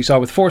 And that's what we saw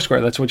with Foursquare.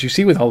 That's what you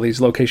see with all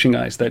these location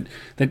guys that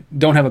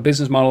don't have a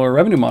business model or a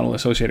revenue model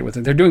associated with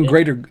it. They're doing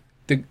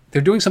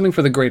they're doing something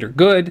for the greater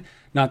good,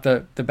 not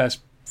the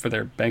best for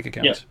their bank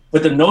accounts. Yeah.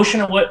 But the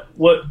notion of what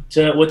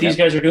these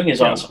guys are doing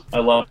is awesome. I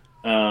love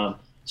it.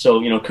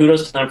 So, you know,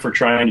 kudos to them for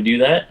trying to do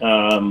that.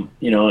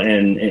 You know,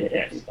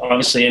 and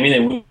obviously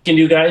anything we can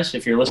do, guys,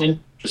 if you're listening,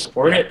 to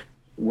support it,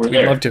 we're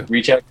there. I'd love to.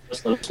 Reach out to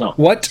us, let us know.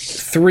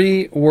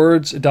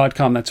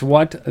 What3words.com. That's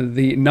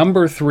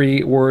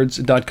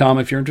what3words.com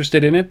if you're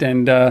interested in it.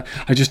 And I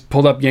just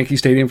pulled up Yankee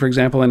Stadium, for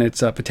example, and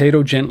it's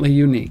potato gently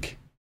unique.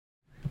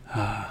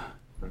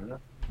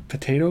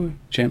 Potato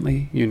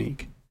gently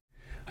unique.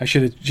 I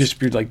should have just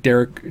been like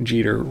Derek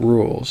Jeter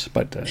rules,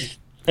 but...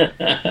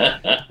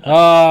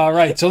 All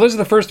right, so those are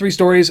the first three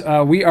stories.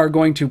 We are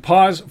going to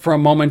pause for a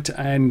moment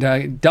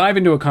and dive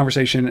into a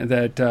conversation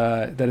that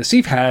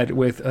Asif had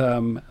with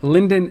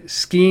Lyndon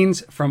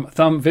Skeens from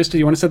ThumbVista.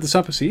 You want to set this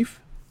up, Asif?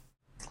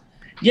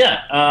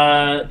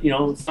 Yeah, you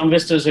know,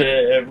 ThumbVista is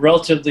a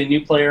relatively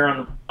new player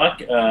on the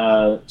block.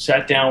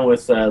 Sat down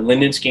with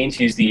Lyndon Skeens.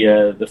 He's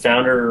the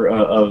founder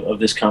of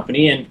this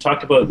company, and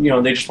talked about, you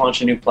know, they just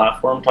launched a new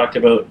platform. Talked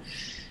about,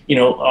 you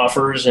know,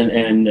 offers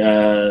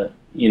and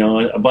you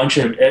know, a bunch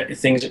of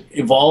things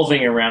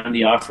evolving around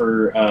the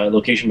offer,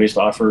 location-based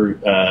offer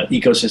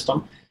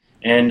ecosystem.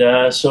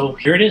 And so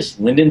here it is,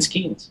 Lyndon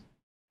Skeens.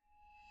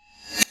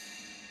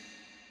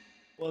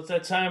 Well, it's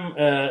that time,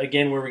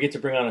 again, where we get to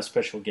bring on a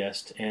special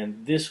guest.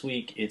 And this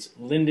week, it's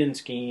Lyndon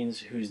Skeens,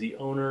 who's the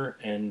owner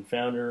and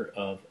founder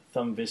of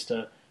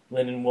ThumbVista.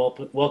 Lyndon,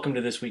 welcome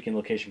to This Week in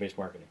Location-Based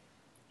Marketing.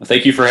 Well,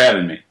 thank you for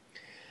having me.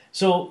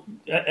 So,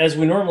 as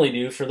we normally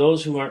do, for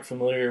those who aren't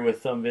familiar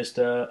with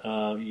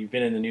ThumbVista, you've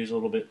been in the news a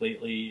little bit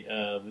lately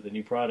with a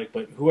new product,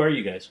 but who are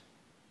you guys?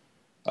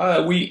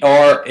 We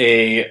are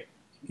a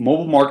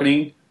mobile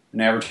marketing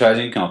and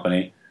advertising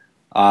company.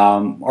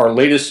 Our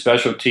latest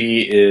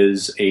specialty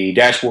is a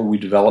dashboard we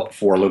developed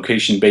for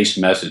location-based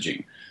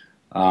messaging.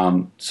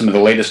 Some of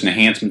the latest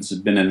enhancements that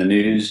have been in the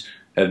news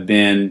have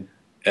been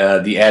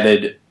the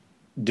added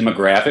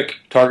demographic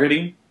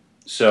targeting.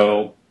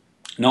 So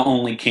not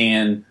only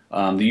can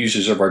the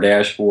users of our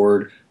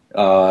dashboard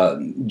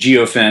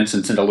geofence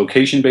and send a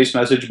location-based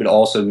message, but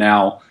also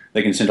now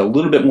they can send a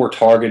little bit more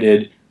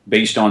targeted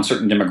based on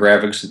certain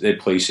demographics that they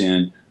place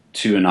in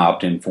to an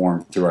opt-in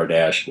form through our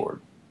dashboard.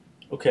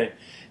 Okay,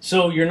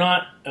 so you're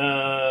not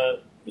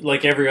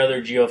like every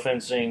other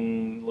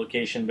geofencing,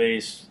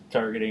 location-based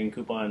targeting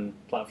coupon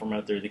platform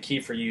out there. The key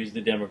for you is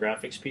the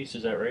demographics piece.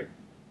 Is that right?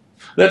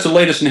 That's the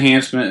latest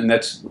enhancement, and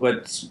that's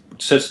what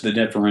sets the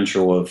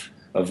differential of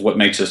what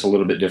makes us a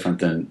little bit different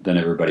than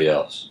everybody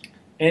else.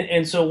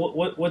 And so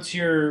what's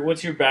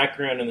your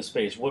background in the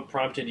space? What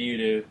prompted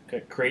you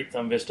to create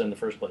ThumbVista in the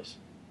first place?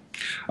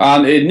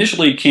 It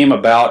initially came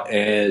about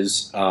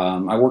as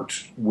I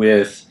worked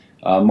with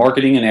a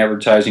marketing and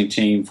advertising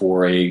team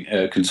for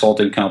a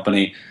consulting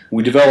company.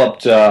 We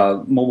developed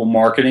mobile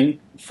marketing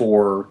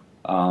for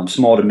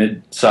small to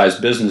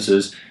mid-sized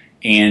businesses,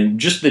 and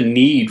just the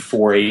need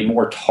for a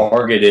more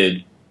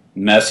targeted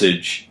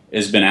message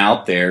has been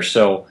out there.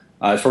 So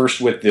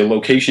first with the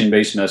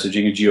location-based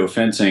messaging and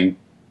geofencing,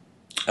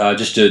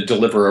 just to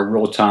deliver a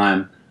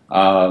real-time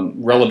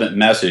relevant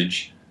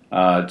message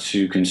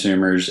to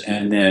consumers,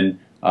 and then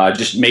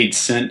just made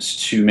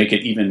sense to make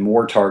it even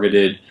more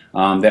targeted.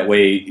 That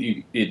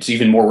way it's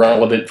even more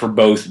relevant for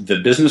both the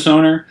business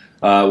owner,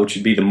 which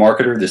would be the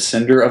marketer, the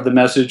sender of the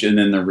message, and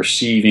then the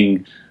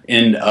receiving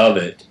end of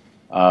it.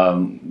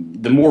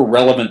 The more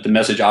relevant the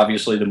message,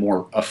 obviously, the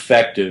more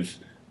effective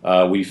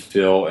we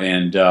feel,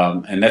 and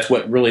that's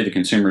what really the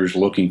consumer is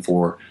looking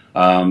for.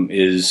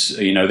 Is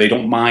they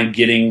don't mind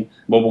getting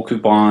mobile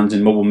coupons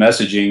and mobile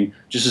messaging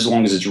just as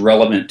long as it's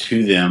relevant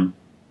to them.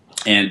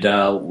 And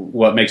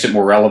what makes it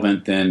more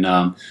relevant than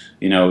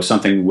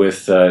something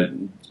with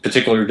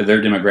particular to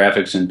their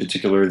demographics and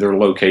particular their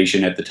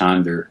location at the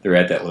time they're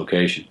at that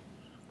location.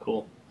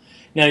 Cool.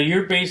 Now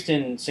you're based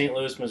in St.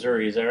 Louis,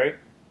 Missouri. Is that right?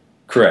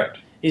 Correct.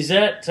 Is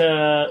that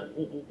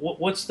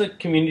what's the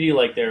community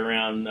like there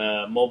around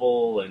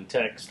mobile and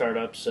tech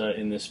startups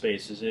in this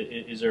space?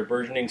 Is there a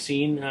burgeoning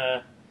scene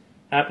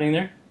happening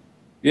there?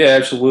 Yeah,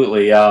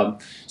 absolutely.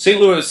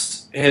 St.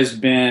 Louis has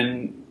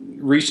been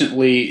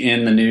recently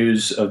in the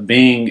news of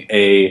being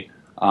a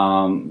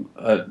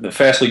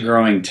fastly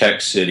growing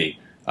tech city.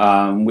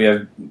 We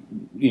have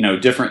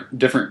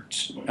different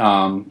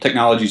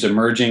technologies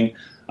emerging.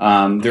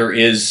 There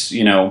is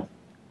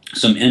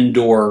some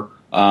indoor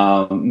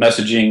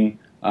messaging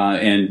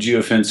and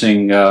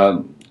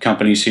geofencing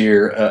companies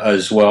here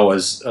as well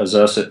as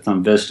us at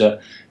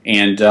ThumbVista.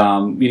 And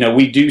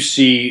we do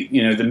see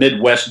the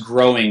Midwest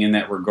growing in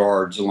that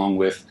regards, along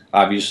with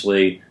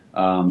obviously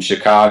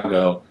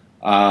Chicago.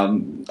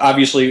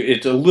 Obviously,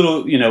 it's a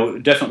little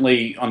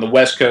definitely on the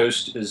West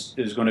Coast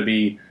is going to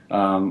be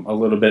a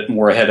little bit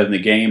more ahead of the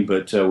game,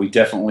 but we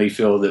definitely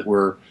feel that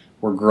we're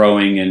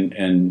growing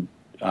and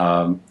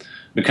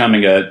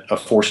becoming a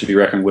force to be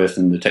reckoned with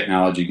in the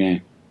technology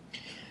game.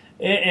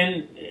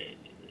 And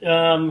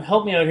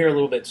help me out here a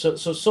little bit.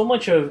 So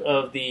much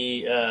of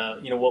the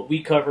what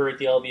we cover at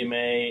the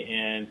LBMA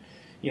and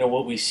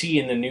what we see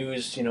in the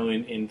news,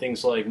 in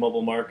things like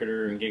Mobile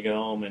Marketer and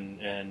GigaHome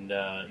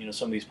and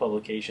some of these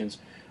publications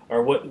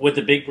are what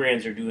the big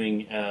brands are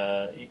doing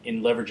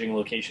in leveraging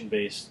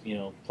location-based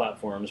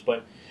platforms.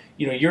 But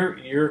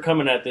you're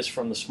coming at this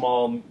from the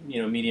small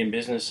medium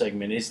business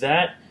segment. Is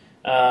that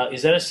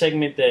a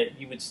segment that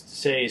you would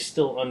say is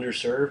still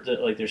underserved?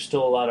 That like there's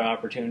still a lot of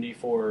opportunity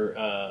for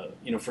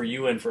for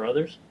you and for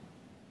others?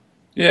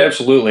 Yeah,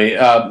 absolutely.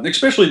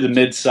 Especially the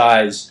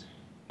mid-size.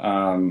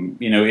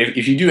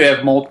 If you do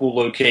have multiple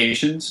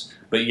locations,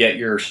 but yet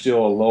you're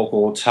still a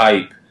local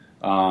type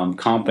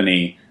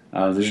company,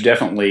 there's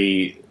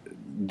definitely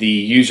the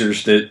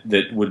users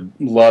that would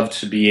love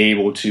to be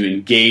able to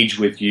engage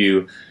with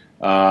you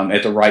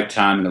at the right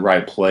time in the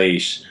right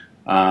place.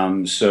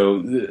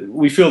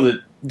 We feel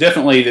that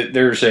definitely that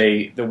there's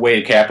the way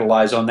to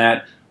capitalize on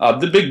that.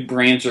 The big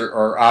brands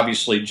are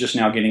obviously just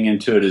now getting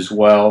into it as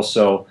well.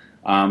 So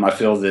I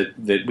feel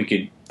that we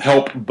could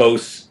help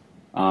both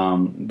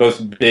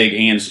big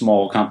and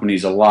small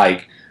companies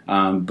alike.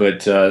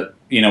 But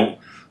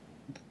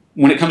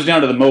when it comes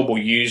down to the mobile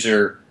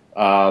user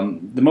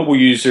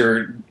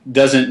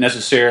doesn't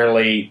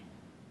necessarily,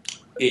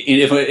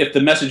 if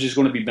the message is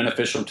going to be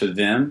beneficial to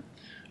them,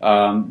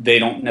 they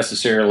don't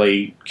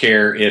necessarily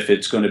care if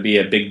it's going to be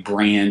a big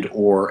brand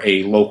or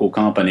a local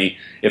company.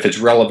 If it's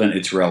relevant,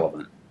 it's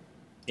relevant.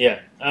 Yeah,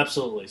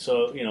 absolutely.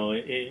 So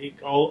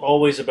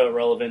always about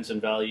relevance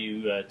and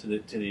value to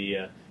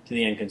the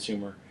end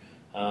consumer.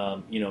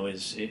 And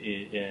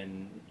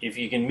if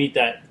you can meet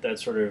that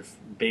sort of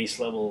base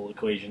level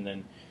equation,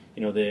 then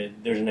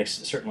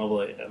there's a certain level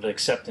of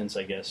acceptance,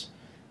 I guess,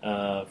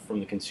 from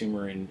the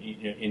consumer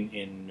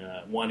in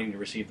wanting to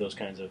receive those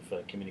kinds of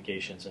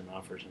communications and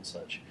offers and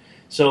such.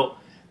 So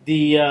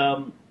the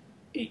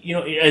you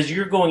know, as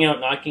you're going out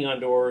knocking on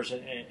doors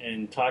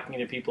and talking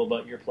to people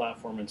about your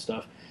platform and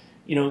stuff,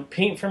 you know,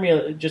 paint for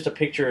me just a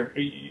picture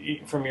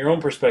from your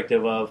own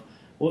perspective of,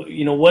 well,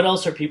 you know, what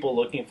else are people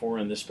looking for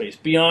in this space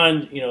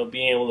beyond, you know,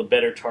 being able to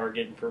better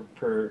target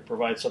and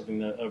provide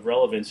something of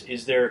relevance?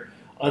 Is there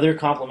other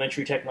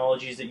complementary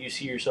technologies that you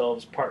see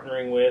yourselves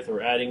partnering with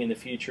or adding in the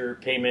future,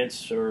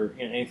 payments or,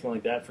 you know, anything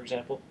like that, for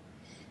example?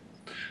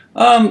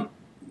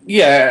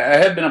 Yeah, I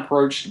have been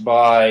approached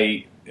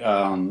by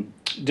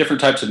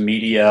different types of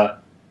media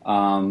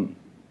in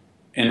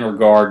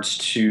regards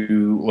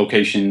to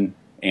location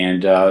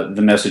and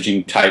the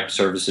messaging type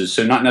services.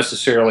 So not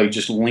necessarily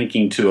just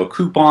linking to a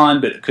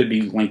coupon, but it could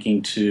be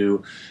linking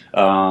to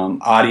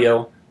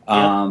audio.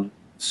 Yep.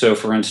 So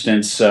for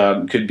instance,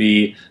 could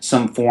be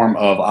some form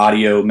of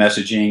audio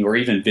messaging or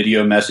even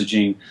video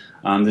messaging.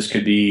 This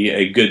could be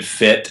a good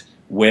fit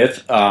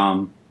with.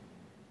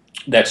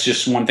 That's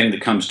just one thing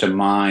that comes to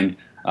mind.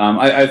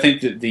 I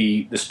think that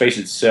the space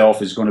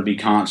itself is going to be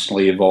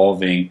constantly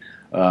evolving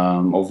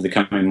over the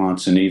coming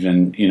months, and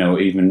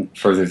even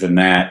further than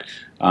that.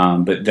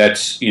 But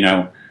that's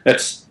where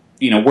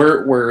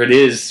it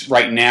is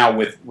right now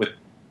with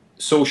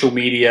social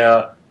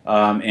media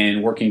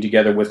and working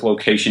together with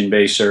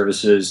location-based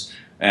services.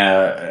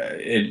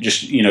 It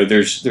just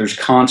there's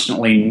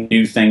constantly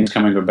new things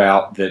coming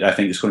about that I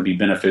think is going to be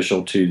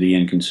beneficial to the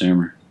end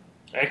consumer.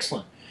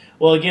 Excellent.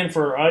 Well, again,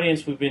 for our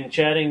audience, we've been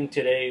chatting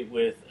today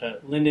with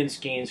Lyndon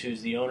Skeens,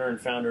 who's the owner and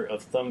founder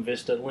of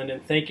ThumbVista.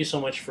 Lyndon, thank you so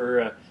much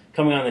for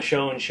coming on the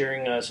show and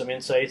sharing some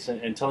insights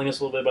and telling us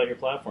a little bit about your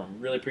platform.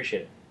 Really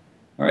appreciate it.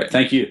 All right,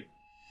 thank you.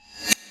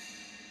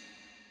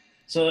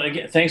 So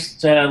again,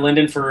 thanks,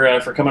 Lyndon,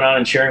 for coming on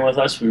and sharing with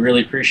us. We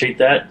really appreciate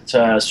that.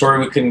 Sorry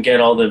we couldn't get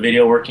all the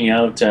video working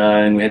out,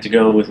 and we had to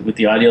go with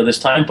the audio this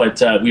time,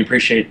 but we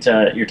appreciate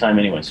your time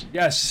anyways.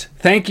 Yes.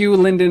 Thank you,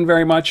 Lyndon,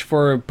 very much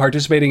for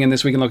participating in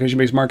This Week in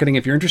Location-Based Marketing.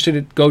 If you're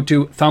interested, go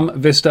to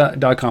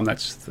thumbvista.com.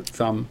 That's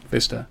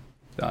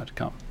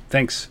thumbvista.com.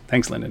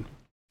 Thanks, Lyndon.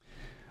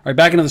 All right,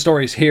 back into the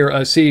stories here,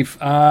 Asif.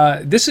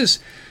 This is,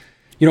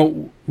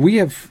 we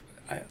have...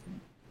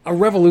 A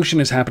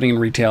revolution is happening in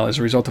retail as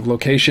a result of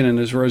location and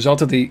as a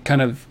result of the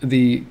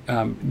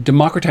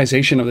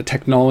democratization of the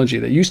technology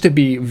that used to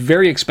be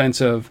very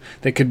expensive,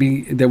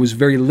 that was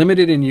very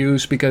limited in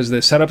use because the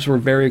setups were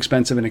very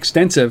expensive and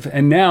extensive.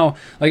 And now,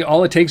 like,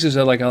 all it takes is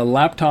a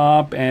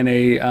laptop and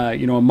a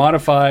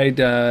modified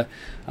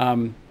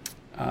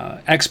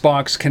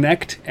Xbox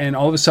Connect, and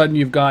all of a sudden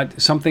you've got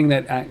something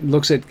that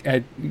looks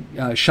at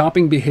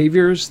shopping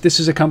behaviors. This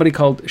is a company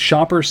called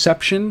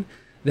Shopperception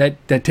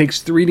that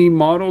takes 3D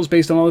models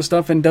based on all this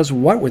stuff and does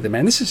what with it,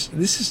 man? This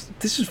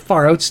is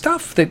far out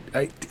stuff that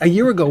a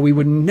year ago we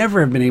would never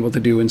have been able to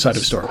do inside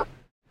of a store.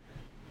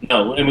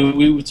 No, I mean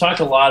we talked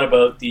a lot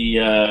about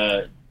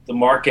the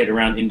market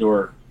around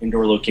indoor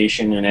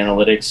location and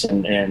analytics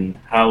and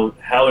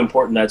how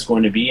important that's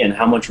going to be and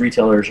how much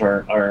retailers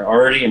are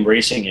already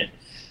embracing it.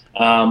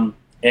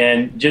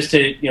 And just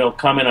to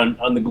comment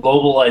on the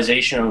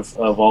globalization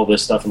of all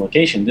this stuff in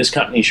location, this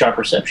company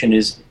Shopperception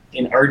is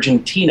in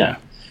Argentina.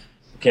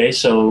 Okay,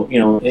 so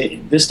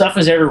this stuff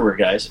is everywhere,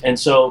 guys. And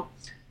so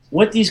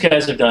what these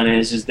guys have done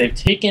is they've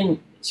taken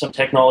some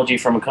technology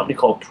from a company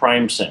called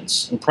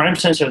PrimeSense. And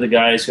PrimeSense are the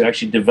guys who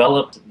actually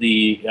developed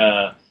the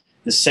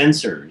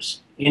sensors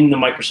in the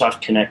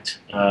Microsoft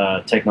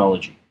Kinect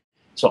technology.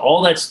 So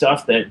all that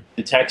stuff that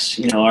detects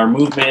our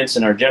movements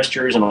and our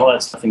gestures and all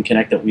that stuff in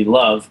Kinect that we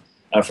love,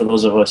 for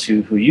those of us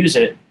who use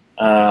it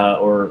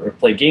or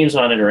play games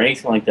on it or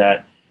anything like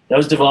that, that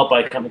was developed by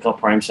a company called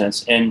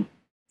PrimeSense. And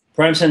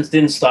PrimeSense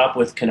didn't stop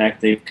with Kinect.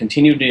 They've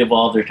continued to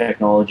evolve their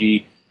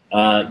technology.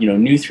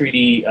 New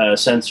 3D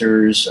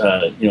sensors.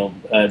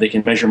 They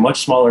can measure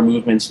much smaller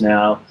movements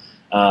now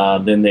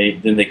than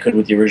they could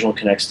with the original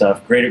Kinect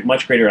stuff.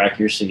 Much greater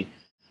accuracy.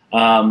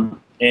 And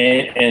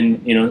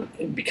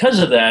because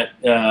of that,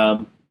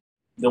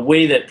 the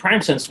way that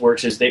PrimeSense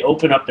works is they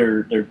open up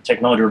their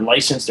technology or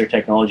license their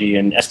technology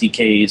and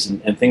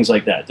SDKs and things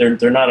like that.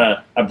 They're not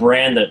a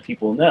brand that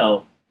people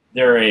know.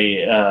 They're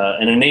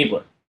an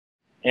enabler.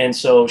 And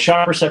so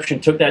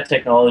Shopperception took that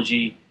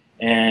technology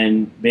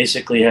and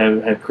basically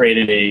have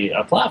created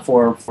a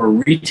platform for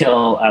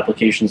retail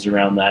applications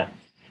around that.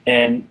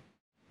 And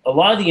a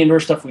lot of the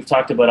indoor stuff we've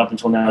talked about up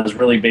until now is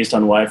really based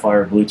on Wi-Fi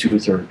or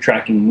Bluetooth or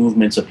tracking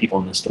movements of people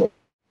in the store.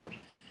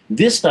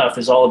 This stuff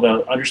is all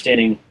about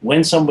understanding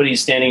when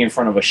somebody's standing in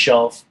front of a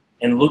shelf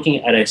and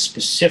looking at a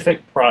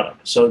specific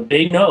product. So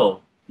they know,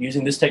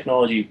 using this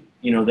technology,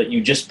 that you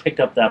just picked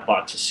up that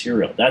box of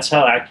cereal. That's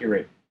how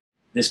accurate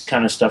this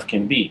kind of stuff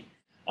can be.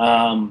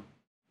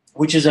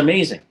 Which is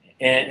amazing,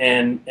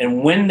 and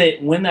when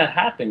that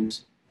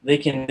happens, they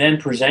can then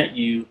present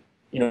you,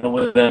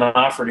 with an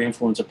offer to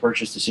influence a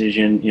purchase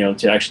decision,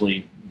 to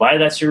actually buy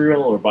that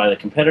cereal or buy the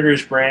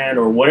competitor's brand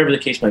or whatever the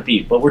case might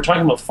be. But we're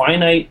talking about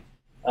finite,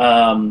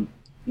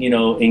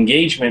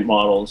 engagement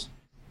models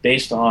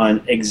based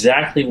on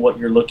exactly what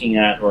you're looking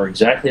at or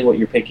exactly what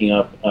you're picking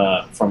up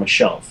from a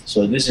shelf.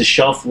 So this is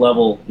shelf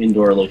level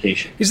indoor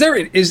location. Is there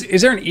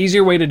an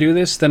easier way to do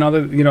this than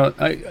other?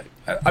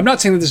 I'm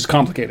not saying that this is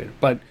complicated,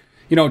 but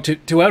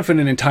to outfit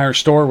an entire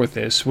store with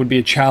this would be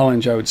a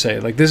challenge. I would say,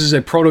 like, this is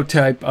a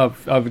prototype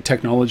of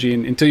technology,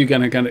 and until you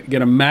kind of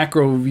get a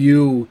macro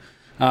view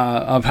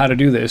of how to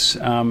do this,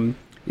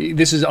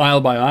 this is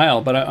aisle by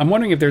aisle. But I'm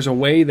wondering if there's a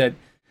way that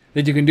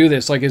you can do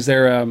this. Like, is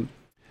there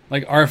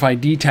like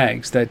RFID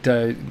tags that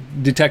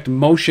detect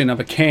motion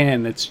of a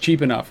can that's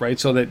cheap enough, right?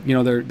 So that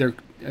they're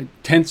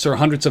tenths or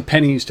hundreds of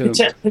pennies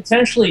to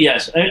potentially,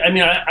 yes. I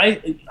mean,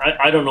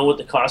 I don't know what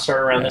the costs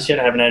are around this yet.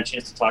 I haven't had a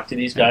chance to talk to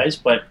these guys,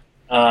 but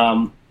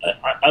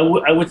I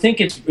would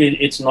think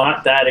it's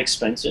not that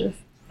expensive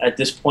at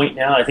this point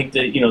now. I think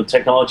that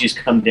technology has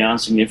come down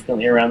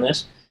significantly around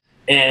this,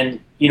 and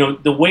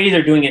the way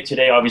they're doing it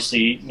today,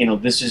 obviously,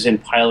 this is in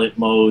pilot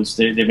modes.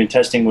 They've been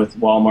testing with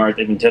Walmart,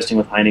 they've been testing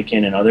with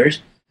Heineken and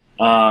others.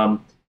 But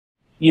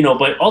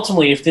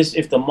ultimately,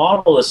 if the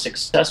model is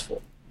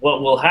successful,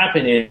 what will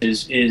happen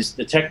is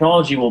the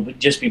technology will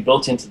just be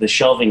built into the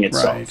shelving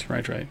itself.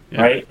 Right.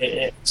 Yeah.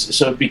 Right.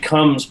 So it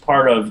becomes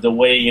part of the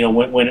way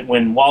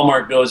when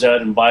Walmart goes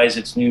out and buys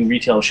its new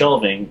retail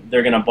shelving,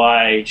 they're going to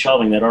buy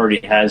shelving that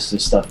already has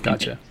this stuff.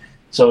 Gotcha.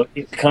 So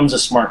it becomes a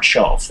smart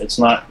shelf. It's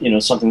not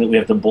something that we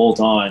have to bolt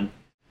on,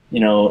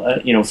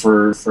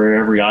 for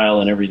every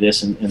aisle and every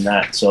this and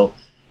that. So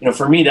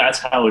for me, that's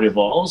how it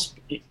evolves.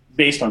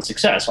 Based on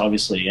success,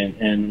 obviously,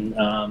 and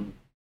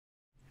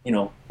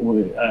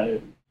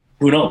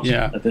who knows?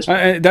 Yeah, at this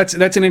point.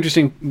 That's an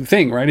interesting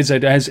thing, right? Is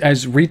that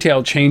as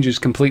retail changes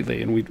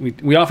completely, and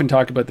we often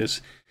talk about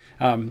this.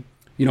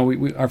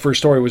 Our first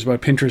story was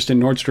about Pinterest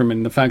and Nordstrom,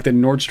 and the fact that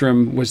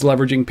Nordstrom was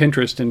leveraging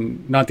Pinterest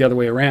and not the other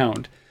way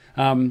around.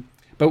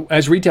 But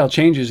as retail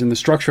changes and the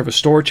structure of a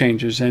store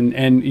changes, and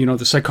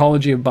the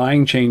psychology of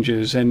buying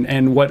changes,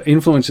 and what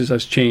influences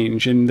us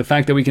change, and the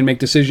fact that we can make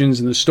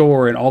decisions in the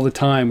store and all the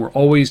time, we're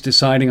always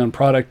deciding on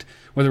product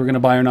whether we're going to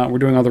buy or not. We're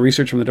doing all the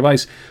research from the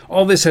device.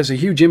 All this has a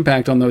huge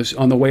impact on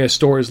the way a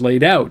store is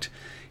laid out,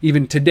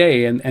 even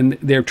today. And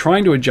they're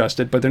trying to adjust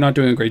it, but they're not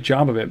doing a great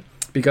job of it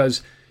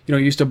because you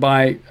used to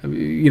buy,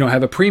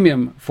 have a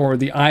premium for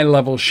the eye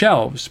level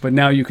shelves, but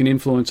now you can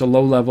influence a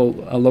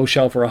low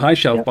shelf or a high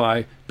shelf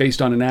buy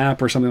based on an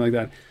app or something like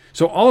that.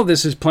 So all of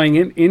this is playing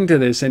into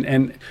this,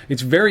 and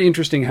it's very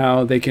interesting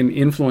how they can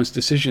influence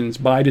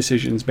buy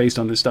decisions based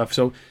on this stuff.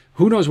 So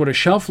who knows what a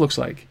shelf looks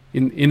like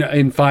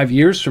in 5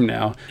 years from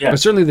now? Yeah. But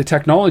certainly the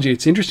technology,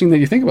 it's interesting that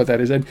you think about that,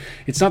 is that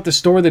it's not the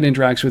store that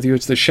interacts with you,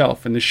 it's the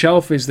shelf. And the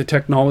shelf is the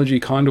technology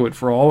conduit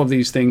for all of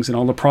these things and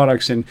all the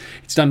products, and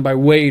it's done by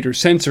weight or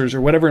sensors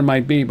or whatever it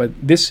might be. But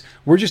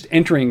we're just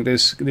entering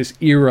this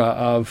era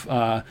of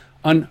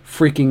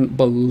unfreaking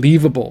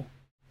believable.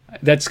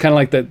 That's kind of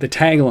like the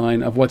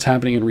tagline of what's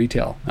happening in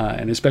retail,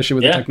 and especially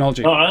with the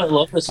technology. Oh, I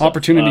love this.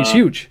 Opportunity is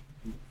huge.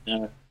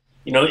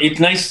 It's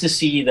nice to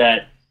see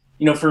that.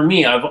 For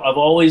me, I've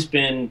always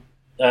been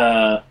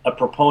a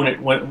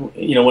proponent.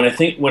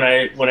 When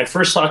I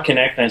first saw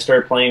Kinect and I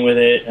started playing with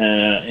it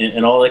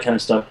and all that kind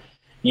of stuff.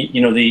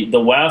 The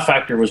wow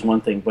factor was one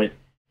thing, but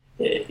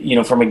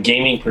from a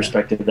gaming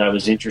perspective, that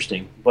was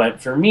interesting.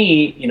 But for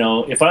me,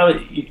 if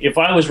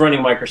I was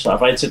running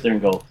Microsoft, I'd sit there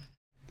and go,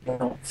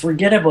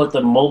 forget about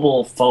the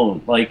mobile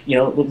phone. Like,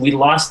 we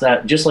lost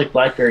that, just like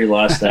BlackBerry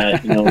lost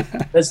that.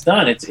 That's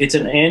done. It's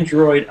an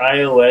Android,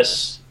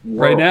 iOS world.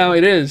 Right now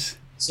it is.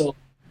 So,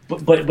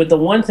 but the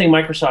one thing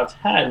Microsoft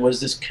had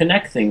was this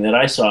Kinect thing that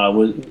I saw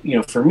was,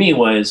 for me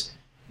was,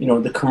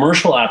 the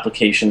commercial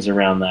applications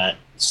around that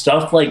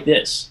stuff like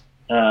this.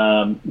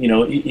 And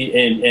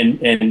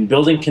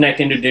building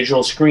Kinect into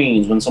digital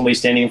screens when somebody's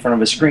standing in front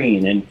of a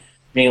screen and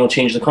being able to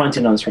change the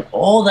content on the screen.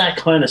 All that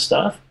kind of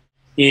stuff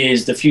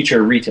is the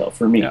future of retail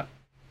for me,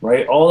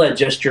 right? All that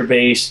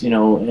gesture-based,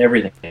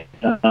 everything.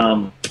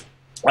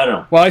 I don't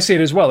know. Well, I see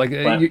it as well. Like,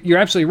 you're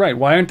absolutely right.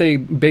 Why aren't they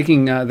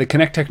baking the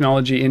Kinect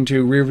technology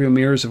into rearview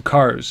mirrors of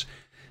cars?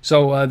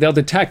 So they'll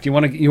detect. You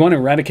want to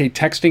eradicate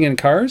texting in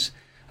cars?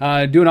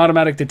 Do an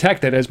automatic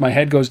detect that as my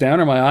head goes down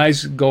or my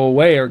eyes go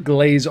away or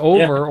glaze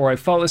over or I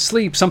fall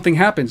asleep, something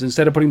happens.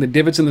 Instead of putting the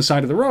divots in the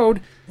side of the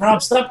road.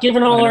 Rob, stop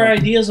giving all our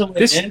ideas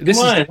away, man. Come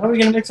on. How are we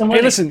going to make some money?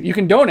 Hey, listen, you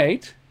can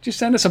donate. Just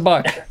send us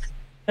 $1.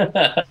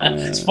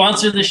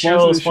 Sponsor the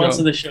show.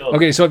 Sponsor the show.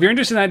 Okay, so if you're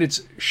interested in that, it's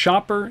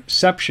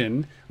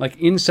Shopperception, like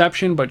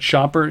Inception, but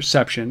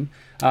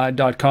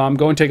Shopperception.com.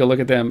 Go and take a look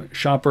at them.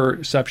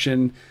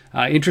 Shopperception,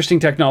 interesting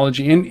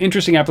technology,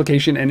 interesting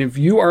application. And if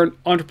you are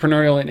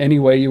entrepreneurial in any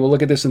way, you will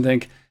look at this and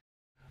think,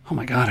 oh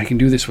my God, I can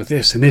do this with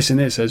this and this and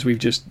this, as we've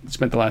just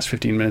spent the last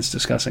 15 minutes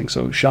discussing.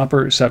 So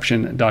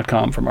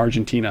Shopperception.com from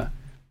Argentina.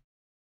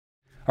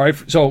 All right,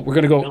 so we're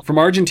going to go from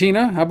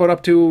Argentina. How about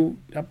up to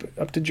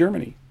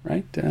Germany,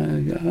 right?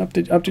 Up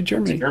to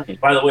Germany.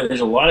 By the way,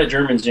 there's a lot of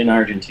Germans in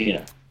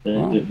Argentina.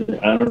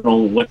 I don't know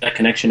what that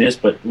connection is,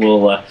 but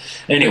we'll.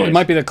 Anyway, it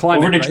might be the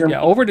climate. Over to Germany.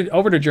 Yeah,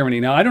 over to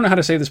Germany. Now I don't know how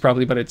to say this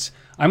properly, but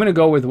I'm going to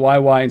go with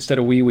YY instead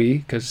of wee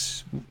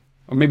because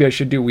or maybe I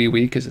should do wee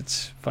wee because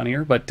it's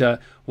funnier. But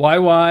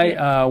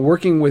YY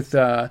working with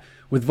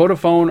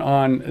Vodafone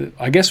on,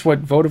 I guess,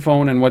 what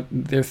Vodafone and what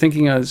they're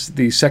thinking as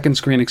the second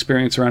screen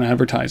experience around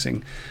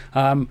advertising.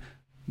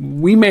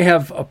 We may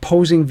have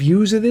opposing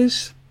views of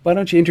this. Why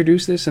don't you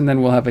introduce this, and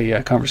then we'll have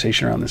a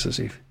conversation around this,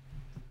 Asif.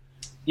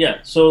 Yeah,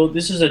 so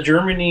this is a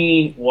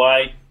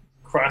Germany-wide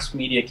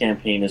cross-media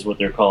campaign is what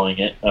they're calling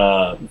it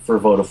for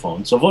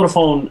Vodafone. So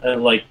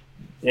Vodafone, like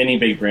any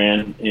big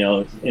brand,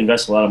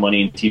 invests a lot of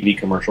money in TV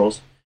commercials.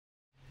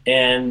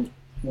 And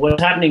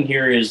what's happening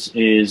here is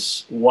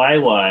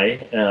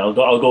YY. I'll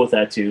go with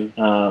that too.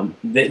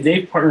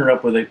 They've partnered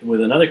up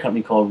with another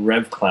company called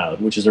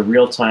RevCloud, which is a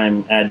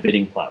real-time ad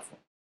bidding platform.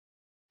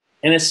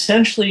 And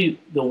essentially,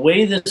 the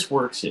way this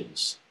works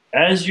is,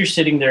 as you're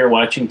sitting there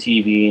watching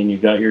TV and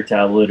you've got your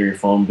tablet or your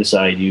phone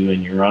beside you,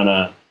 and you're on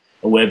a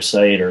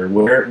website or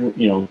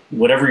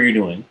whatever you're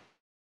doing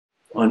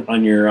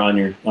on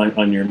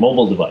your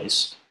mobile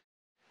device,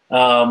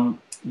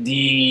 they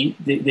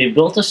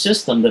built a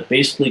system that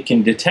basically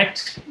can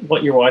detect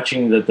what you're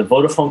watching, that the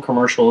Vodafone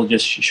commercial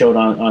just showed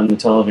on the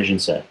television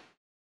set.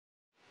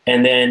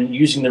 And then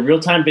using the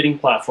real-time bidding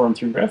platform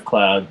through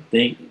RevCloud,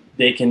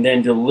 they can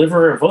then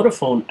deliver a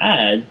Vodafone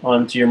ad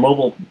onto your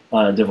mobile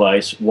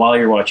device while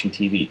you're watching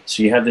TV.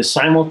 So you have this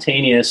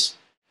simultaneous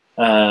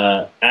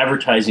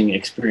advertising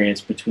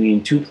experience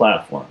between two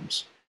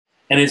platforms.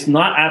 And it's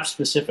not app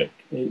specific,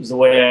 is the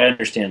way I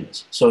understand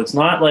this. So it's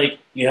not like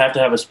you have to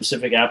have a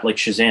specific app like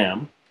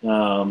Shazam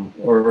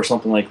or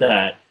something like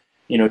that,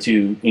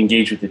 to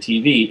engage with the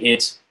TV.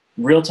 It's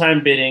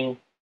real-time bidding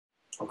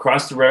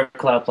across the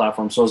RevCloud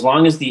platform. So as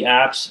long as the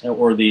apps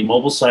or the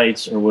mobile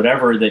sites or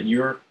whatever that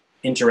you're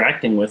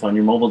interacting with on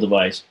your mobile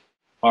device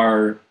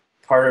are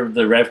part of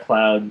the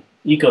RevCloud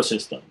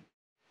ecosystem,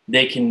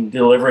 they can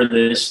deliver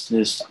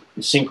this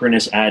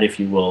synchronous ad, if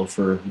you will,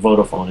 for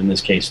Vodafone in this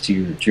case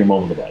to your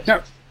mobile device,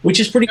 which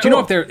is pretty cool. Do you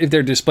know if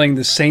they're displaying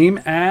the same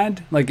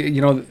ad? No,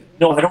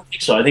 I don't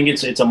think so. I think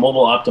it's a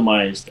mobile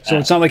optimized. So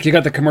ad. It's not like you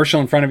got the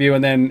commercial in front of you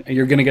and then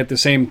you're going to get the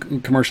same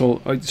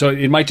commercial. So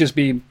it might just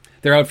be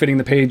they're outfitting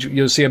the page.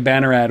 You'll see a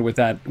banner ad with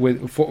that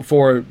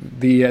for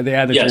the ad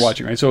that you're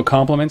watching, right? So it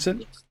complements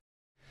it.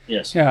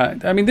 Yes. Yeah,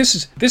 I mean,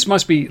 this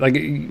must be like,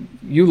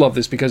 you love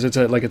this because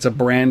it's a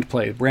brand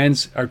play.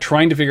 Brands are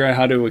trying to figure out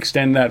how to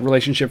extend that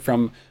relationship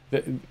from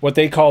what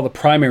they call the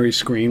primary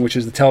screen, which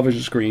is the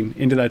television screen,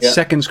 into that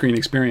second screen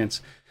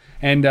experience,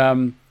 and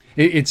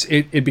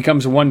it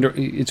becomes a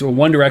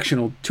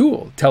one-directional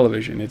tool.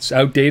 Television, it's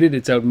outdated,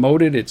 it's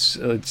outmoded,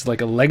 it's like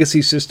a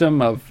legacy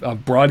system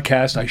of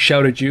broadcast. I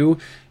shout at you,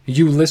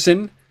 you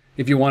listen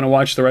if you want to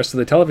watch the rest of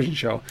the television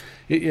show.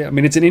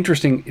 It's an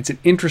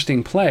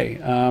interesting play,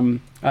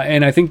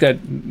 and I think that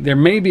there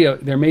may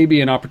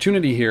be an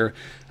opportunity here,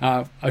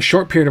 a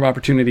short period of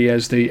opportunity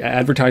as the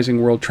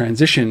advertising world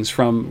transitions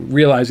from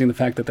realizing the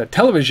fact that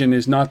television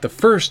is not the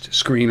first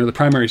screen or the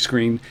primary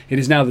screen; it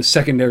is now the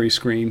secondary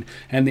screen,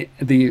 and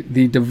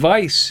the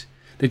device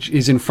that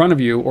is in front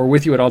of you or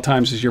with you at all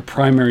times is your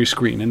primary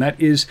screen, and that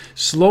is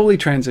slowly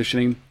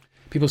transitioning.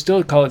 People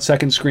still call it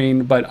second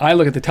screen, but I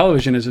look at the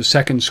television as a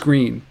second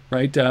screen,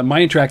 right?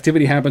 My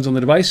interactivity happens on the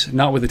device,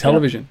 not with the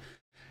television.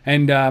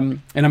 And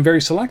I'm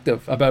very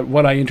selective about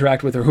what I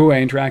interact with or who I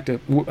interact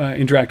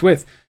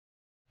with.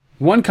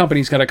 One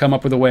company's got to come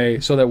up with a way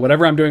so that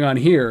whatever I'm doing on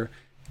here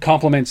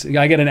complements,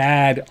 I get an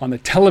ad on the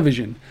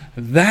television.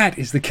 That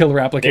is the killer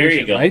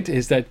application, right?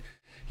 Is that,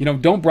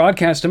 don't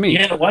broadcast to me. You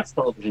gotta watch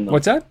television, though.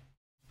 What's that?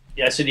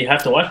 Yeah, I said you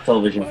have to watch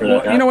television for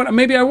that. You know what?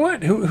 Maybe I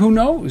would. Who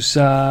knows?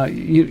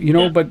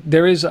 But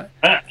there is. To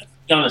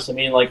be honest,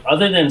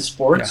 other than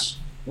sports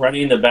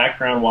running in the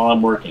background while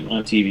I'm working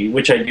on TV,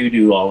 which I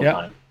do all the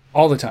time.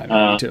 All the time,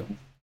 me too.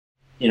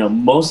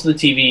 Most of the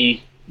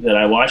TV that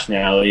I watch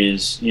now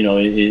is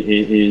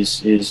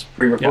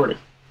pre-recorded.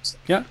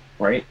 Yeah.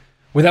 Right.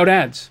 Without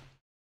ads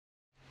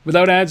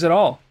at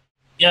all.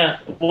 Yeah,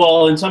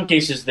 well, in some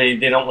cases they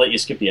don't let you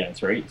skip the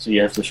ads, right? So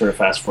you have to sort of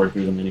fast forward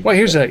through them. Anyway. Well,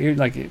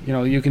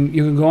 you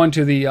can go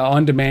onto the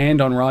on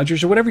demand on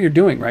Rogers or whatever you're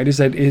doing, right?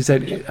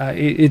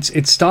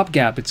 It's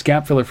stopgap, it's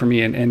gap filler for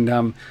me,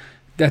 and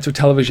that's what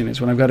television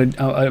is. When I've got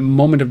a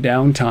moment of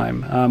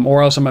downtime,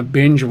 or else I'm a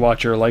binge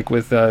watcher, like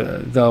with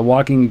The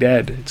Walking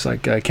Dead. It's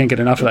like I can't get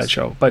enough of that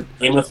show. But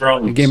Game of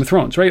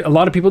Thrones, right? A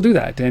lot of people do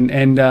that,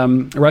 and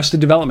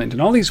Arrested Development,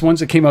 and all these ones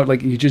that came out,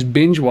 like you just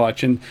binge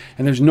watch, and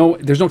there's no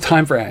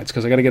time for ads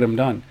because I got to get them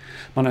done.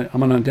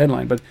 I'm on a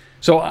deadline. But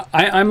so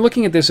I'm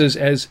looking at this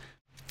as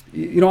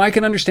I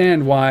can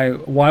understand why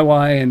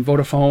YY and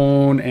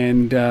Vodafone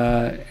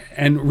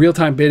and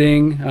real-time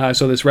bidding,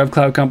 so this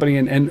RevCloud company,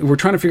 and we're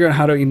trying to figure out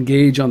how to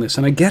engage on this.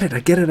 And I get it.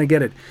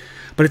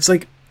 But it's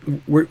like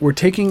we're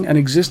taking an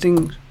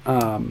existing,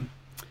 an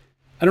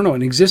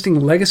existing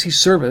legacy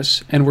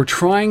service, and we're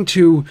trying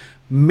to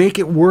make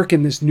it work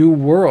in this new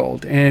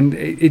world. And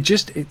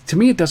to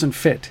me, it doesn't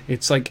fit.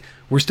 It's like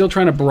we're still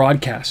trying to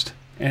broadcast.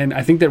 And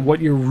I think that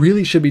what you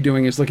really should be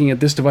doing is looking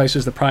at this device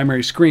as the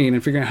primary screen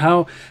and figuring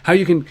out how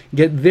you can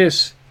get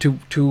this to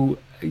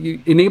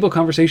enable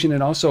conversation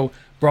and also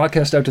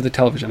broadcast out to the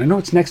television. I know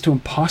it's next to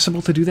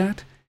impossible to do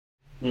that,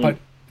 but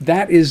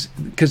that is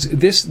because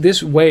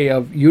this way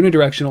of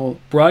unidirectional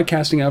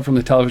broadcasting out from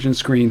the television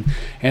screen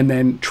and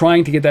then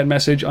trying to get that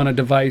message on a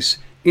device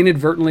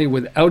inadvertently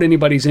without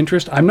anybody's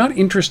interest. I'm not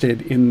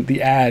interested in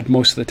the ad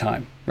most of the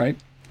time, right?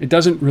 It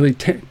doesn't really,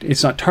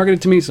 it's not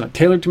targeted to me, it's not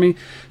tailored to me.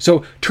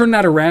 So turn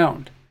that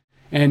around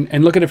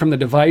and look at it from the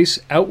device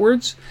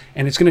outwards,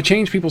 and it's going to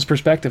change people's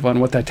perspective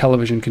on what that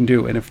television can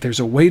do. And if there's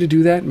a way to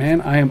do that,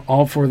 man, I am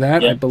all for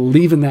that. I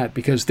believe in that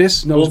because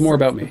this knows more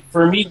about me.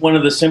 For me, one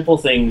of the simple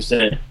things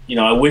that,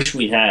 I wish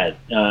we had,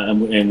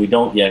 and we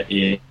don't yet,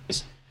 is,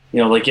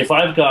 like if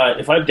I've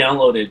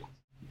downloaded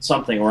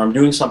something or I'm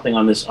doing something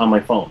on my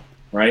phone,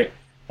 right?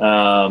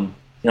 I'm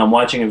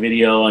watching a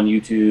video on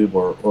YouTube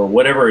or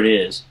whatever it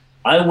is.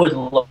 I would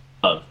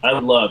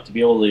love to be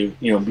able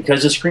to,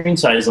 because of screen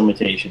size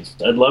limitations,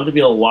 I'd love to be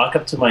able to walk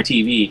up to my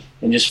TV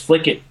and just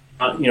flick it,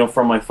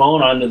 from my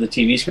phone onto the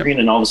TV screen,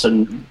 and all of a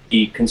sudden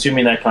be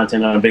consuming that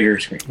content on a bigger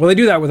screen. Well, they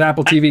do that with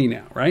Apple TV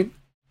now, right?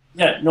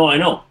 Yeah, no, I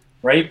know,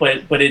 right?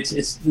 But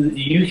it's the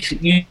use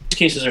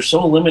cases are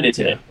so limited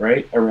today,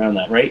 right? Around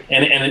that, right?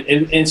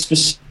 And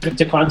specific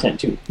to content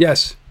too.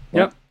 Yes.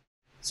 Yep.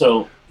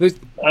 So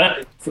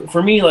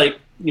for me, like,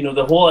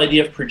 the whole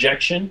idea of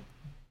projection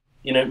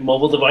in a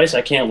mobile device,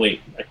 I can't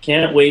wait. I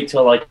can't wait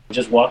till I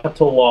just walk up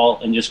to a wall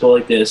and just go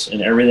like this, and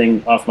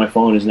everything off my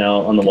phone is now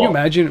on the wall. Can you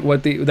imagine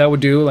what that would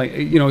do? Like,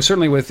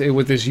 certainly with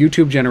this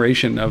YouTube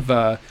generation of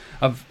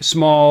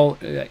small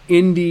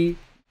indie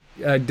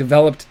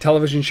developed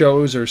television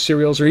shows or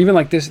serials, or even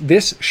like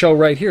this show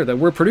right here that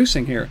we're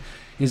producing here,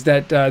 is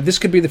that this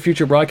could be the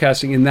future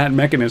broadcasting in that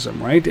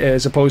mechanism, right?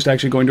 As opposed to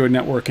actually going to a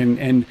network.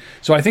 And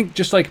so I think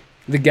just like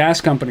the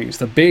gas companies,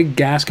 the big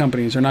gas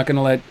companies are not going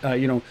to let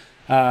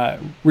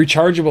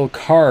rechargeable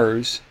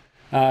cars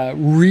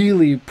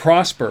really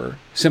prosper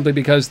simply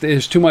because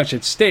there's too much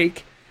at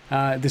stake.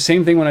 The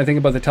same thing when I think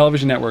about the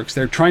television networks.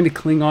 They're trying to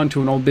cling on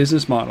to an old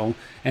business model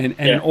and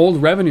an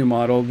old revenue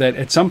model that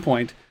at some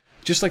point,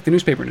 just like the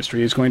newspaper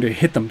industry, is going to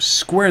hit them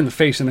square in the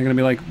face, and they're going to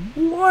be like,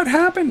 what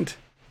happened?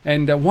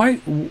 And why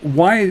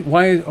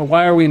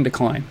are we in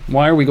decline?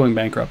 Why are we going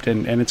bankrupt?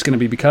 And it's going to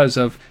be because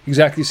of,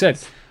 exactly you said,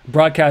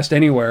 broadcast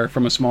anywhere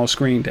from a small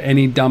screen to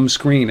any dumb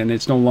screen, and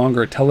it's no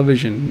longer a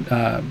television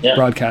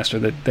broadcaster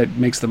that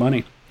makes the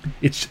money.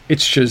 It's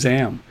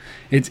Shazam.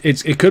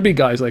 It could be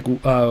guys like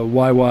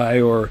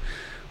YY or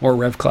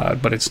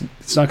RevCloud, but it's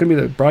not going to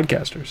be the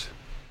broadcasters.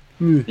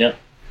 Yeah.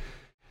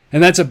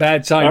 And that's a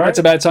bad sign. All right. That's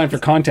a bad sign for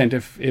content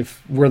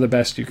if we're the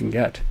best you can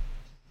get.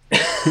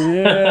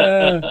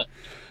 Yeah.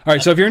 All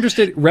right, so if you're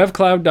interested,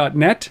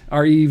 revcloud.net,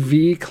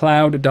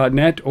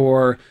 revcloud.net,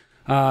 or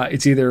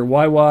it's either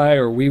YY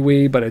or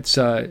WeWe, but it's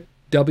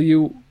wywy.com.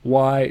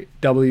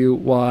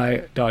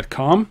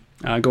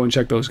 Go and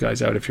check those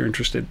guys out if you're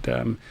interested.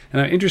 And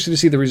I'm interested to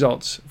see the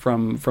results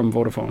from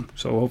Vodafone.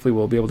 So hopefully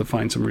we'll be able to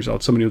find some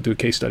results. Somebody will do a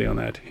case study on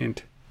that.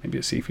 Hint, maybe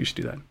a see if you should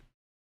do that.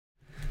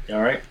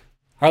 All right.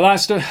 Our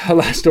last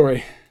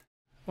story.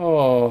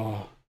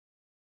 Oh,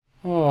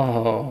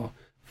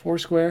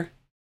 Foursquare.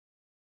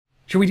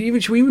 Should we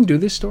even do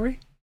this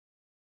story?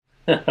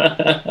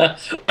 I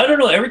don't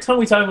know. Every time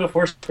we talk about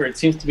Foursquare, it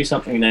seems to be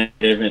something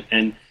negative,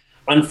 and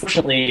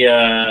unfortunately,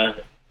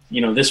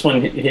 this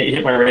one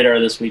hit my radar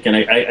this week, and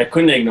I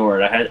couldn't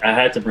ignore it. I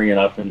had to bring it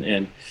up,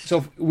 and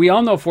so we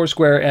all know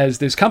Foursquare as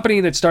this company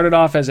that started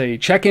off as a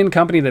check-in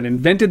company that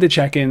invented the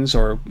check-ins,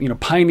 or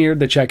pioneered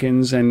the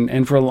check-ins,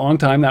 and for a long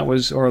time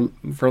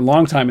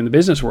in the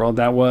business world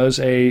that was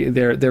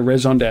their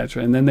raison d'être.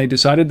 And then they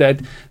decided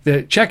that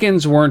the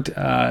check-ins weren't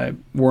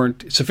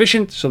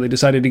sufficient, so they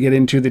decided to get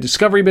into the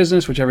discovery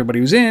business, which everybody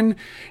was in.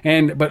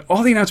 But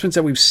all the announcements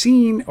that we've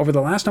seen over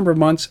the last number of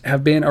months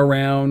have been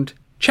around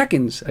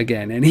check-ins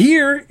again. And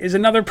here is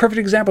another perfect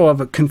example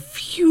of a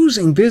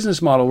confusing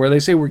business model where they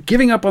say we're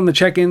giving up on the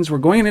check-ins, we're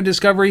going into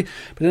discovery,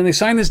 but then they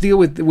sign this deal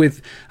with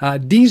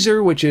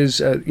Deezer, which is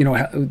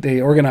they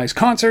organize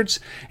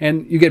concerts,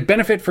 and you get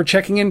benefit for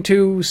checking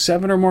into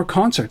 7 or more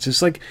concerts.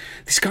 It's like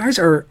these guys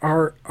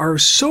are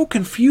so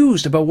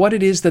confused about what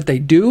it is that they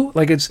do.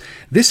 Like, it's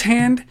this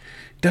hand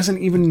doesn't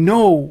even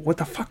know what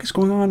the fuck is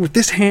going on with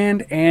this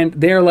hand, and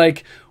they're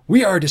like,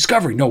 we are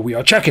discovery. No, we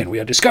are check-in. We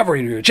are discovery,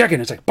 and we are check-in.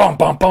 It's like boom,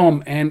 boom,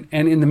 boom. And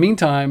in the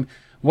meantime,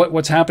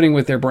 what's happening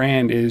with their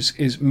brand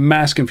is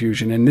mass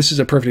confusion. And this is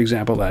a perfect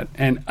example of that.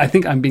 And I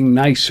think I'm being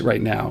nice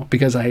right now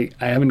because I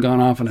haven't gone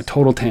off on a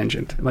total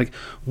tangent. Like,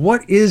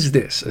 what is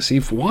this,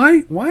 Asif?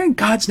 Why in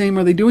God's name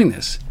are they doing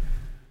this?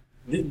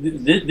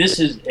 This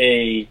is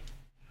a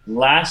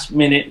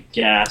last-minute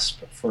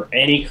gasp for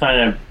any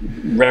kind of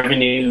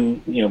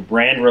revenue,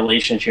 brand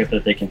relationship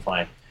that they can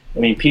find. I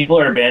mean, people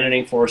are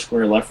abandoning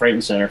Foursquare left, right,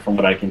 and center, from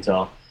what I can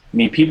tell. I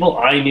mean, people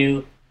I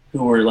knew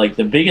who were like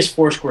the biggest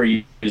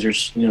Foursquare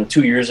users,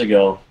 2 years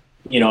ago,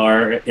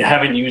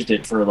 haven't used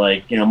it for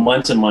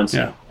months and months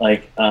now.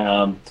 Like,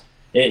 they're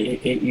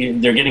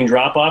getting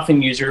drop off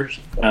in users.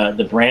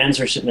 The brands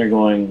are sitting there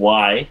going,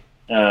 why?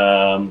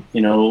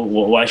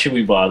 Why should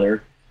we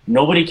bother?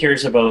 Nobody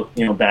cares about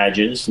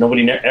badges.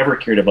 Nobody ever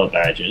cared about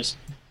badges.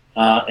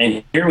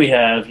 And here we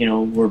have,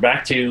 we're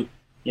back to,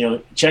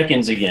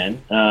 check-ins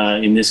again,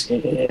 in this,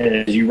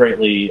 as you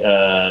rightly,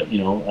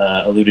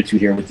 alluded to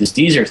here with this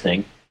Deezer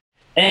thing.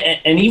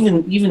 And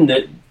even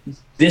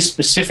this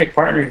specific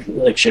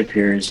partnership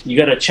here is you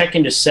got to check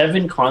into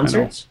 7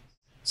 concerts.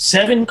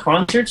 7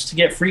 concerts to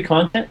get free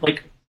content?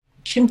 Like,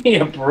 give me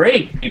a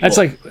break, people. It's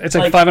like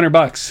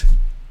 $500.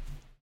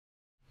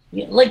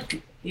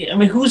 Yeah, I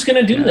mean, who's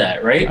going to do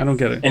that, right? I don't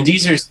get it. And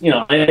Deezer's,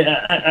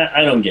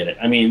 I don't get it.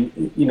 I mean,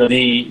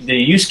 the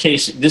use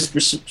case, this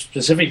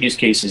specific use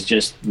case is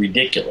just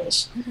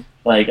ridiculous.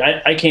 Like,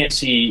 I can't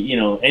see,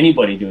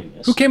 anybody doing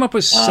this. Who came up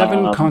with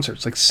 7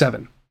 concerts? Like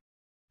 7.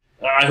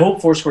 I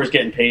hope Foursquare is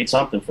getting paid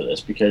something for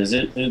this, because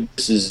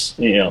this is,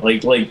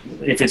 like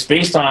if it's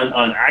based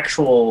on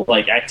actual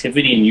like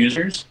activity and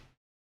users,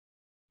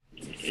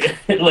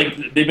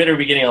 like they better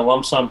be getting a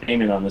lump sum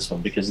payment on this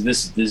one, because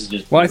this is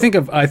just. Well, I think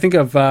of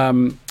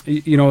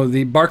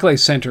the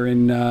Barclays Center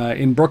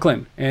in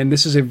Brooklyn, and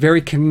this is a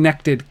very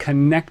connected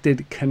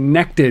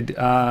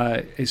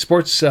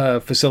sports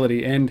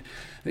facility, and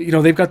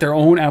they've got their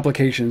own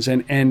applications,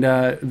 and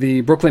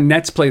the Brooklyn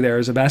Nets play there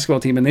as a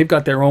basketball team, and they've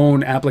got their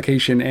own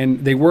application,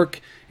 and they work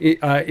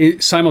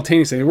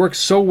simultaneously. They work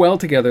so well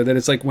together that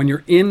it's like when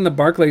you're in the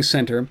Barclays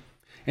Center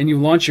and you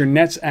launch your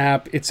Nets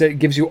app, it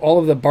gives you all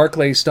of the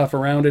Barclays stuff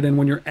around it, and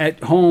when you're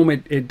at home,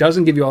 it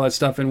doesn't give you all that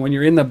stuff, and when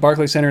you're in the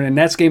Barclays Center and a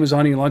Nets game is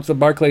on, and you launch the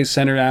Barclays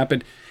Center app,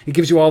 and it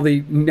gives you all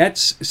the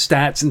Nets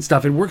stats and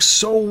stuff. It works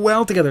so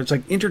well together. It's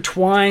like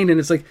intertwined, and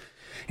it's like,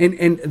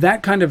 and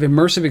that kind of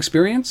immersive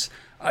experience.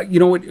 I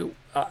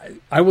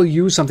will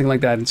use something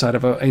like that inside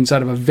of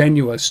a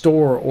venue, a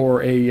store,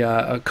 or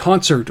a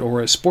concert,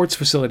 or a sports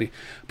facility.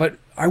 But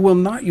I will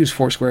not use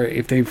Foursquare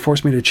if they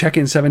force me to check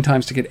in 7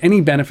 times to get any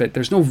benefit.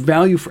 There's no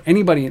value for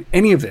anybody in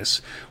any of this.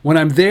 When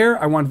I'm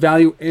there, I want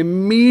value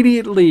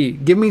immediately.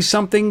 Give me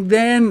something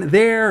then,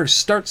 there.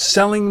 Start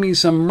selling me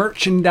some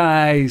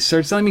merchandise.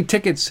 Start selling me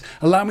tickets.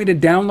 Allow me to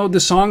download the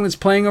song that's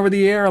playing over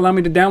the air. Allow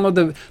me to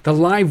download the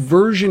live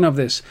version of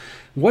this.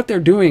 What they're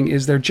doing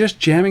is they're just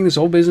jamming this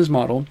old business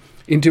model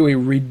into a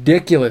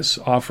ridiculous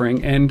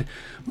offering, and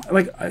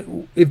like,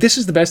 if this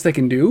is the best they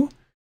can do,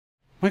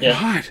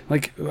 God,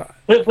 like.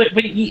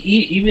 But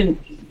even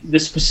the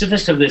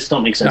specifics of this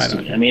don't make sense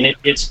to me. I mean,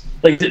 it's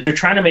like they're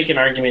trying to make an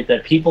argument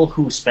that people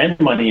who spend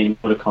money and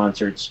go to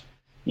concerts,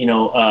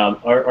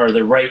 are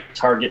the right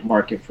target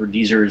market for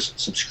Deezer's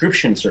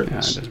subscription service. Yeah,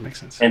 it doesn't make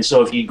sense. And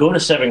so if you go to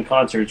 7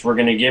 concerts, we're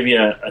going to give you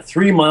a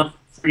 3-month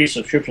free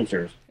subscription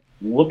service.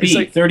 Whoopee,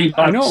 like, $30.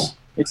 I know.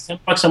 It's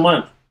 $10 a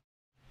month.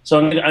 So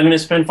I'm going to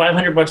spend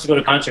 $500 to go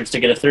to concerts to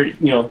get a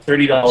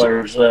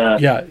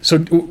 $30. So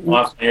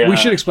we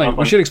should explain.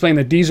 We should explain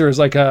that Deezer is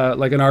like an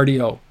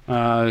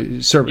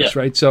RDO service,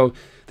 right? So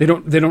they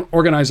don't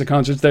organize the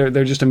concerts.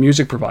 They're just a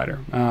music provider.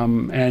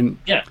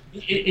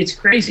 It's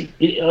crazy.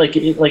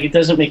 It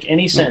doesn't make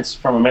any sense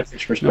from a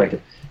metrics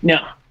perspective. No.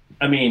 Now,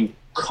 I mean,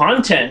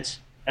 content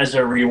as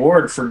a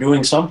reward for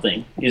doing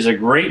something is a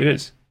great. It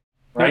is.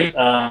 Right?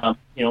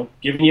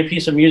 Giving you a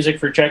piece of music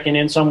for checking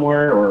in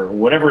somewhere or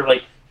whatever,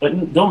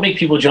 but don't make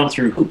people jump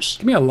through hoops.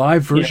 Give me a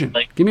live version.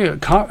 Give me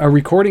a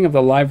recording of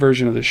the live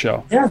version of the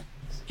show. Yeah.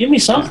 Give me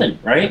something,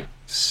 right?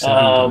 I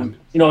got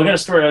a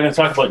story I'm going to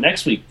talk about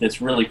next week that's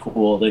really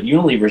cool that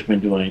Unilever's been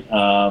doing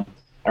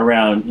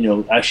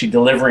around, actually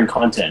delivering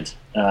content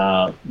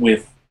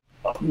with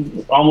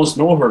almost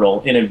no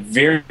hurdle in a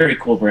very, very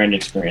cool brand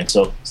experience.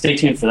 So stay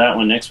tuned for that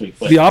one next week.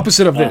 But, the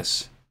opposite of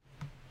this.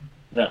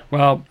 Yeah.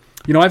 Well,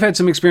 I've had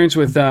some experience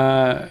with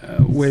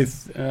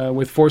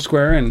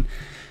Foursquare, and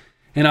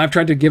I've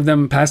tried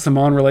to pass them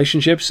on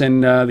relationships,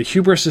 and the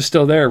hubris is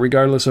still there,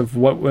 regardless of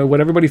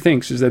what everybody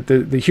thinks. Is that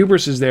the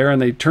hubris is there,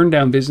 and they turn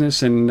down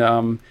business, and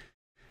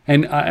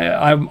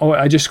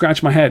I just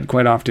scratch my head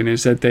quite often.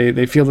 Is that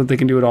they feel that they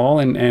can do it all,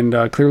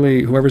 and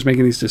clearly whoever's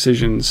making these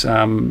decisions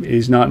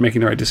is not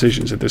making the right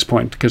decisions at this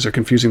point, because they're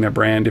confusing their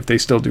brand if they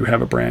still do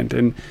have a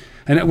brand.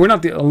 And we're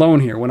not alone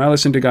here. When I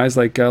listen to guys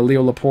like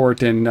Leo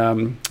Laporte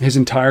and his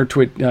entire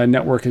Twit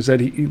network, is that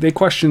they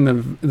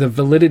question the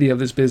validity of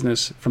this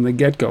business from the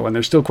get-go, and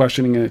they're still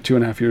questioning it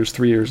 2.5 years,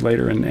 3 years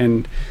later,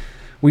 and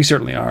we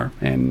certainly are.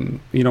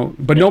 And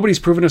but nobody's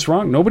proven us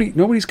wrong.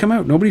 Nobody's come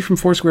out. Nobody from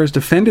Foursquare has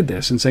defended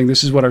this and saying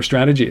this is what our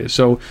strategy is.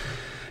 So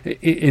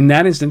in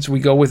that instance, we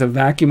go with a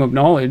vacuum of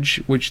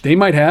knowledge, which they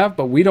might have,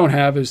 but we don't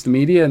have as the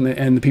media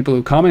and the people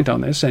who comment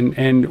on this.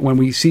 And when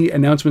we see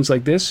announcements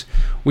like this,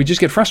 we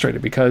just get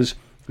frustrated, because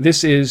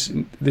this is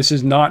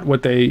not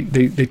what they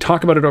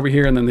talk about it over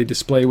here, and then they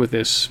display with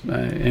this.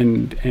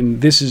 And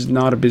this is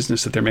not a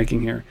business that they're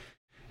making here.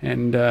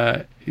 And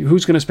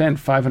who's going to spend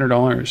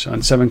 $500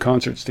 on 7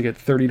 concerts to get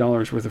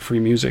 $30 worth of free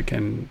music?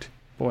 And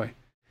boy,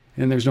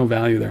 and there's no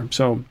value there.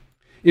 So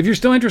if you're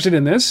still interested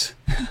in this,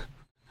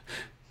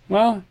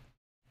 well,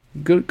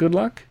 good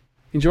luck.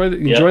 Enjoy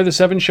the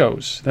 7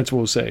 shows. That's what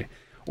we'll say.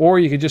 Or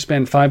you could just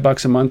spend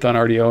 $5 a month on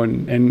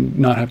RDO and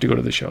not have to go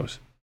to the shows.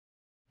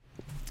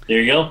 There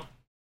you go.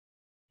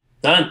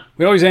 Done.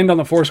 We always end on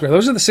the Foursquare.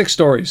 Those are the 6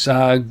 stories.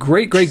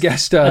 Great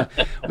guest,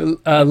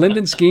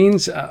 Lyndon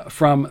Skeens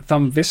from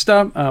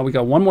Thumbvista. We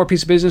got one more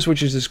piece of business,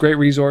 which is this great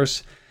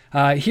resource.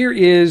 Here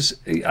is,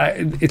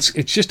 it's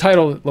just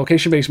titled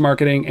Location-Based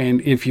Marketing.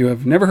 And if you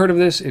have never heard of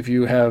this, if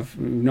you have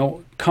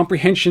no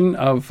comprehension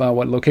of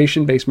what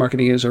location-based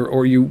marketing is,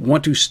 or you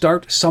want to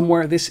start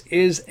somewhere, this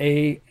is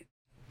a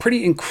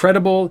pretty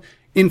incredible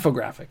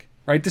infographic,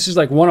 right? This is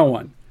like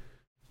 101.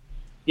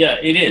 Yeah,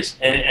 it is,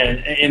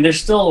 and there's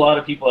still a lot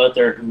of people out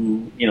there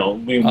who,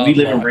 we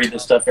live and breathe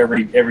this stuff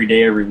every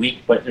day, every week.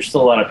 But there's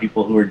still a lot of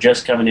people who are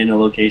just coming into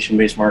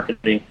location-based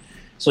marketing.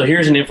 So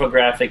here's an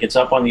infographic. It's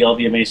up on the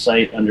LBMA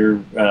site under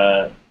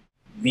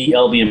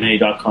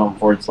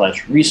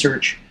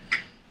thelbma.com/research.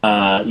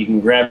 You can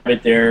grab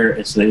it there.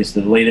 It's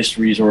the latest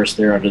resource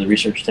there under the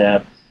research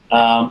tab.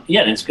 And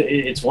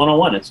it's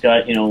 101. It's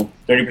got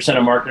 30%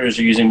 of marketers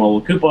are using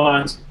mobile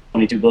coupons.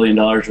 $22 billion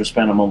was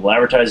spent on mobile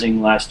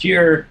advertising last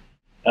year.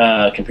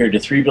 Compared to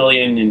 $3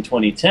 billion in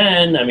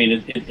 2010. I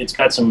mean, it's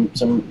got some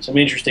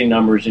interesting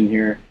numbers in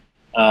here.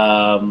 It's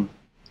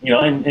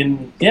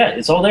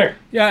all there.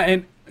 Yeah,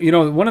 and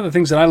one of the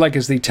things that I like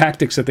is the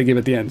tactics that they give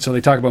at the end. So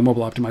they talk about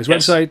mobile optimized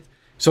website,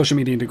 social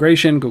media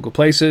integration, Google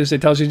Places.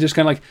 It tells you just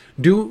kind of like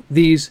do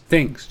these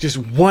things, just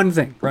one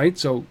thing, right?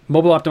 So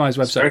mobile optimized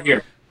website. Start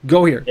here.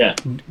 Go here. Yeah.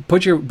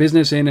 Put your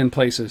business in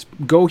Places.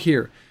 Go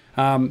here.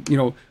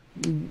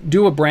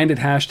 Do a branded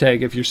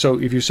hashtag if you so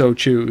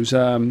choose.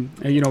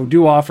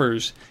 Do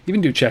offers,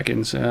 even do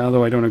check-ins.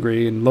 Although I don't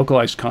agree, and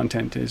localized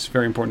content is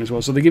very important as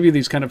well. So they give you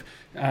these kind of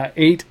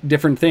 8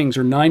 different things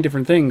or 9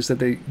 different things that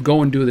they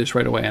go and do this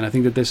right away. And I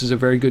think that this is a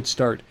very good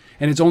start.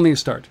 And it's only a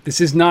start. This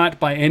is not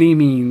by any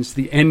means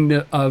the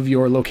end of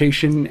your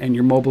location and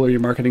your mobile or your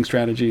marketing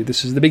strategy.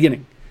 This is the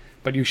beginning,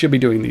 but you should be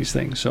doing these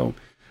things. So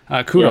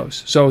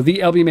kudos. Yeah. So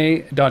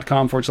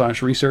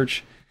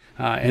thelbma.com/research.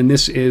 And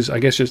this is, I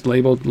guess, just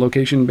labeled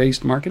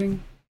location-based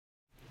marketing.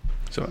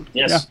 So,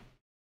 yes. Yeah.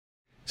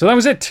 So that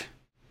was it.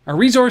 Our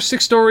resource,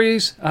 6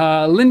 stories,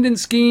 Lyndon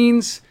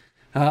Skeens,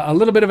 a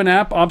little bit of an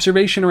app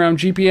observation around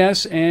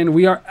GPS, and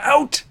we are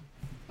out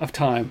of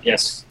time.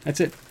 Yes.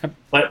 That's it.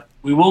 But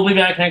we will be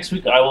back next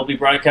week. I will be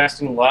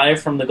broadcasting live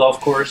from the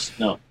golf course.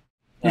 No.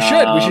 You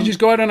should. We should just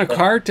go out on a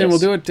cart and we'll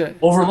do it.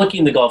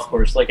 Overlooking the golf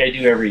course like I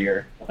do every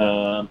year.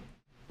 We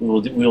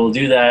will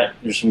do that.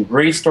 There's some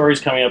great stories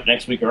coming up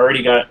next week. I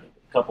already got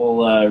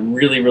couple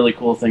really, really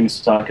cool things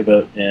to talk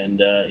about, and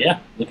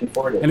looking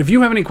forward to it. And if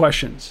you have any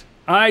questions,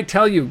 I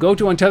tell you, go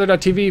to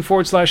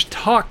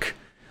untether.tv/talk.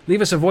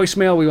 Leave us a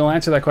voicemail. We will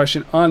answer that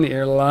question on the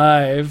air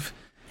live.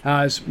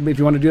 If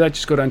you want to do that,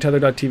 just go to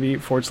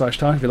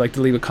untether.tv/talk. If you'd like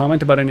to leave a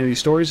comment about any of these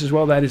stories as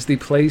well, that is the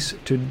place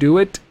to do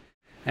it.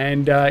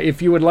 And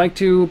if you would like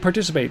to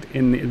participate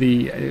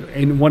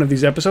in one of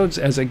these episodes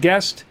as a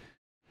guest,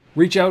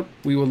 reach out.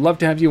 We would love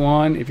to have you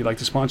on. If you'd like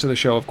to sponsor the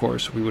show, of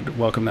course, we would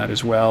welcome that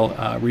as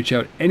well. Reach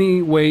out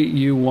any way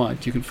you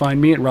want. You can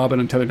find me at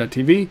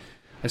robin@untether.tv,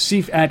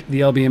 Asif at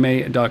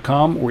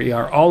thelbma.com. We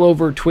are all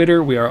over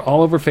Twitter. We are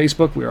all over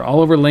Facebook. We are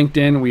all over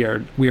LinkedIn. We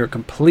are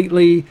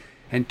completely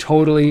and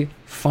totally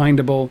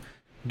findable.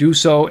 Do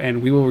so,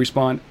 and we will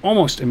respond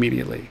almost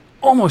immediately.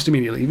 Almost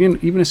immediately. Even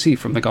Asif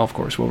from the golf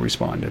course will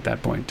respond at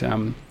that point.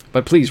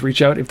 But please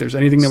reach out if there's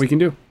anything that we can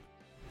do.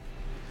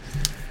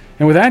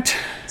 And with that,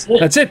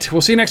 that's it.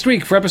 We'll see you next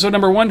week for episode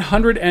number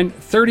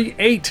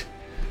 138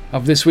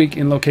 of This Week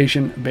in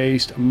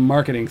Location-Based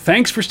Marketing.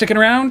 Thanks for sticking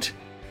around.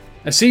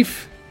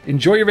 Asif,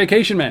 enjoy your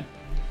vacation, man.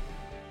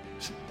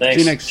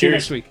 Thanks. See you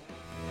next week.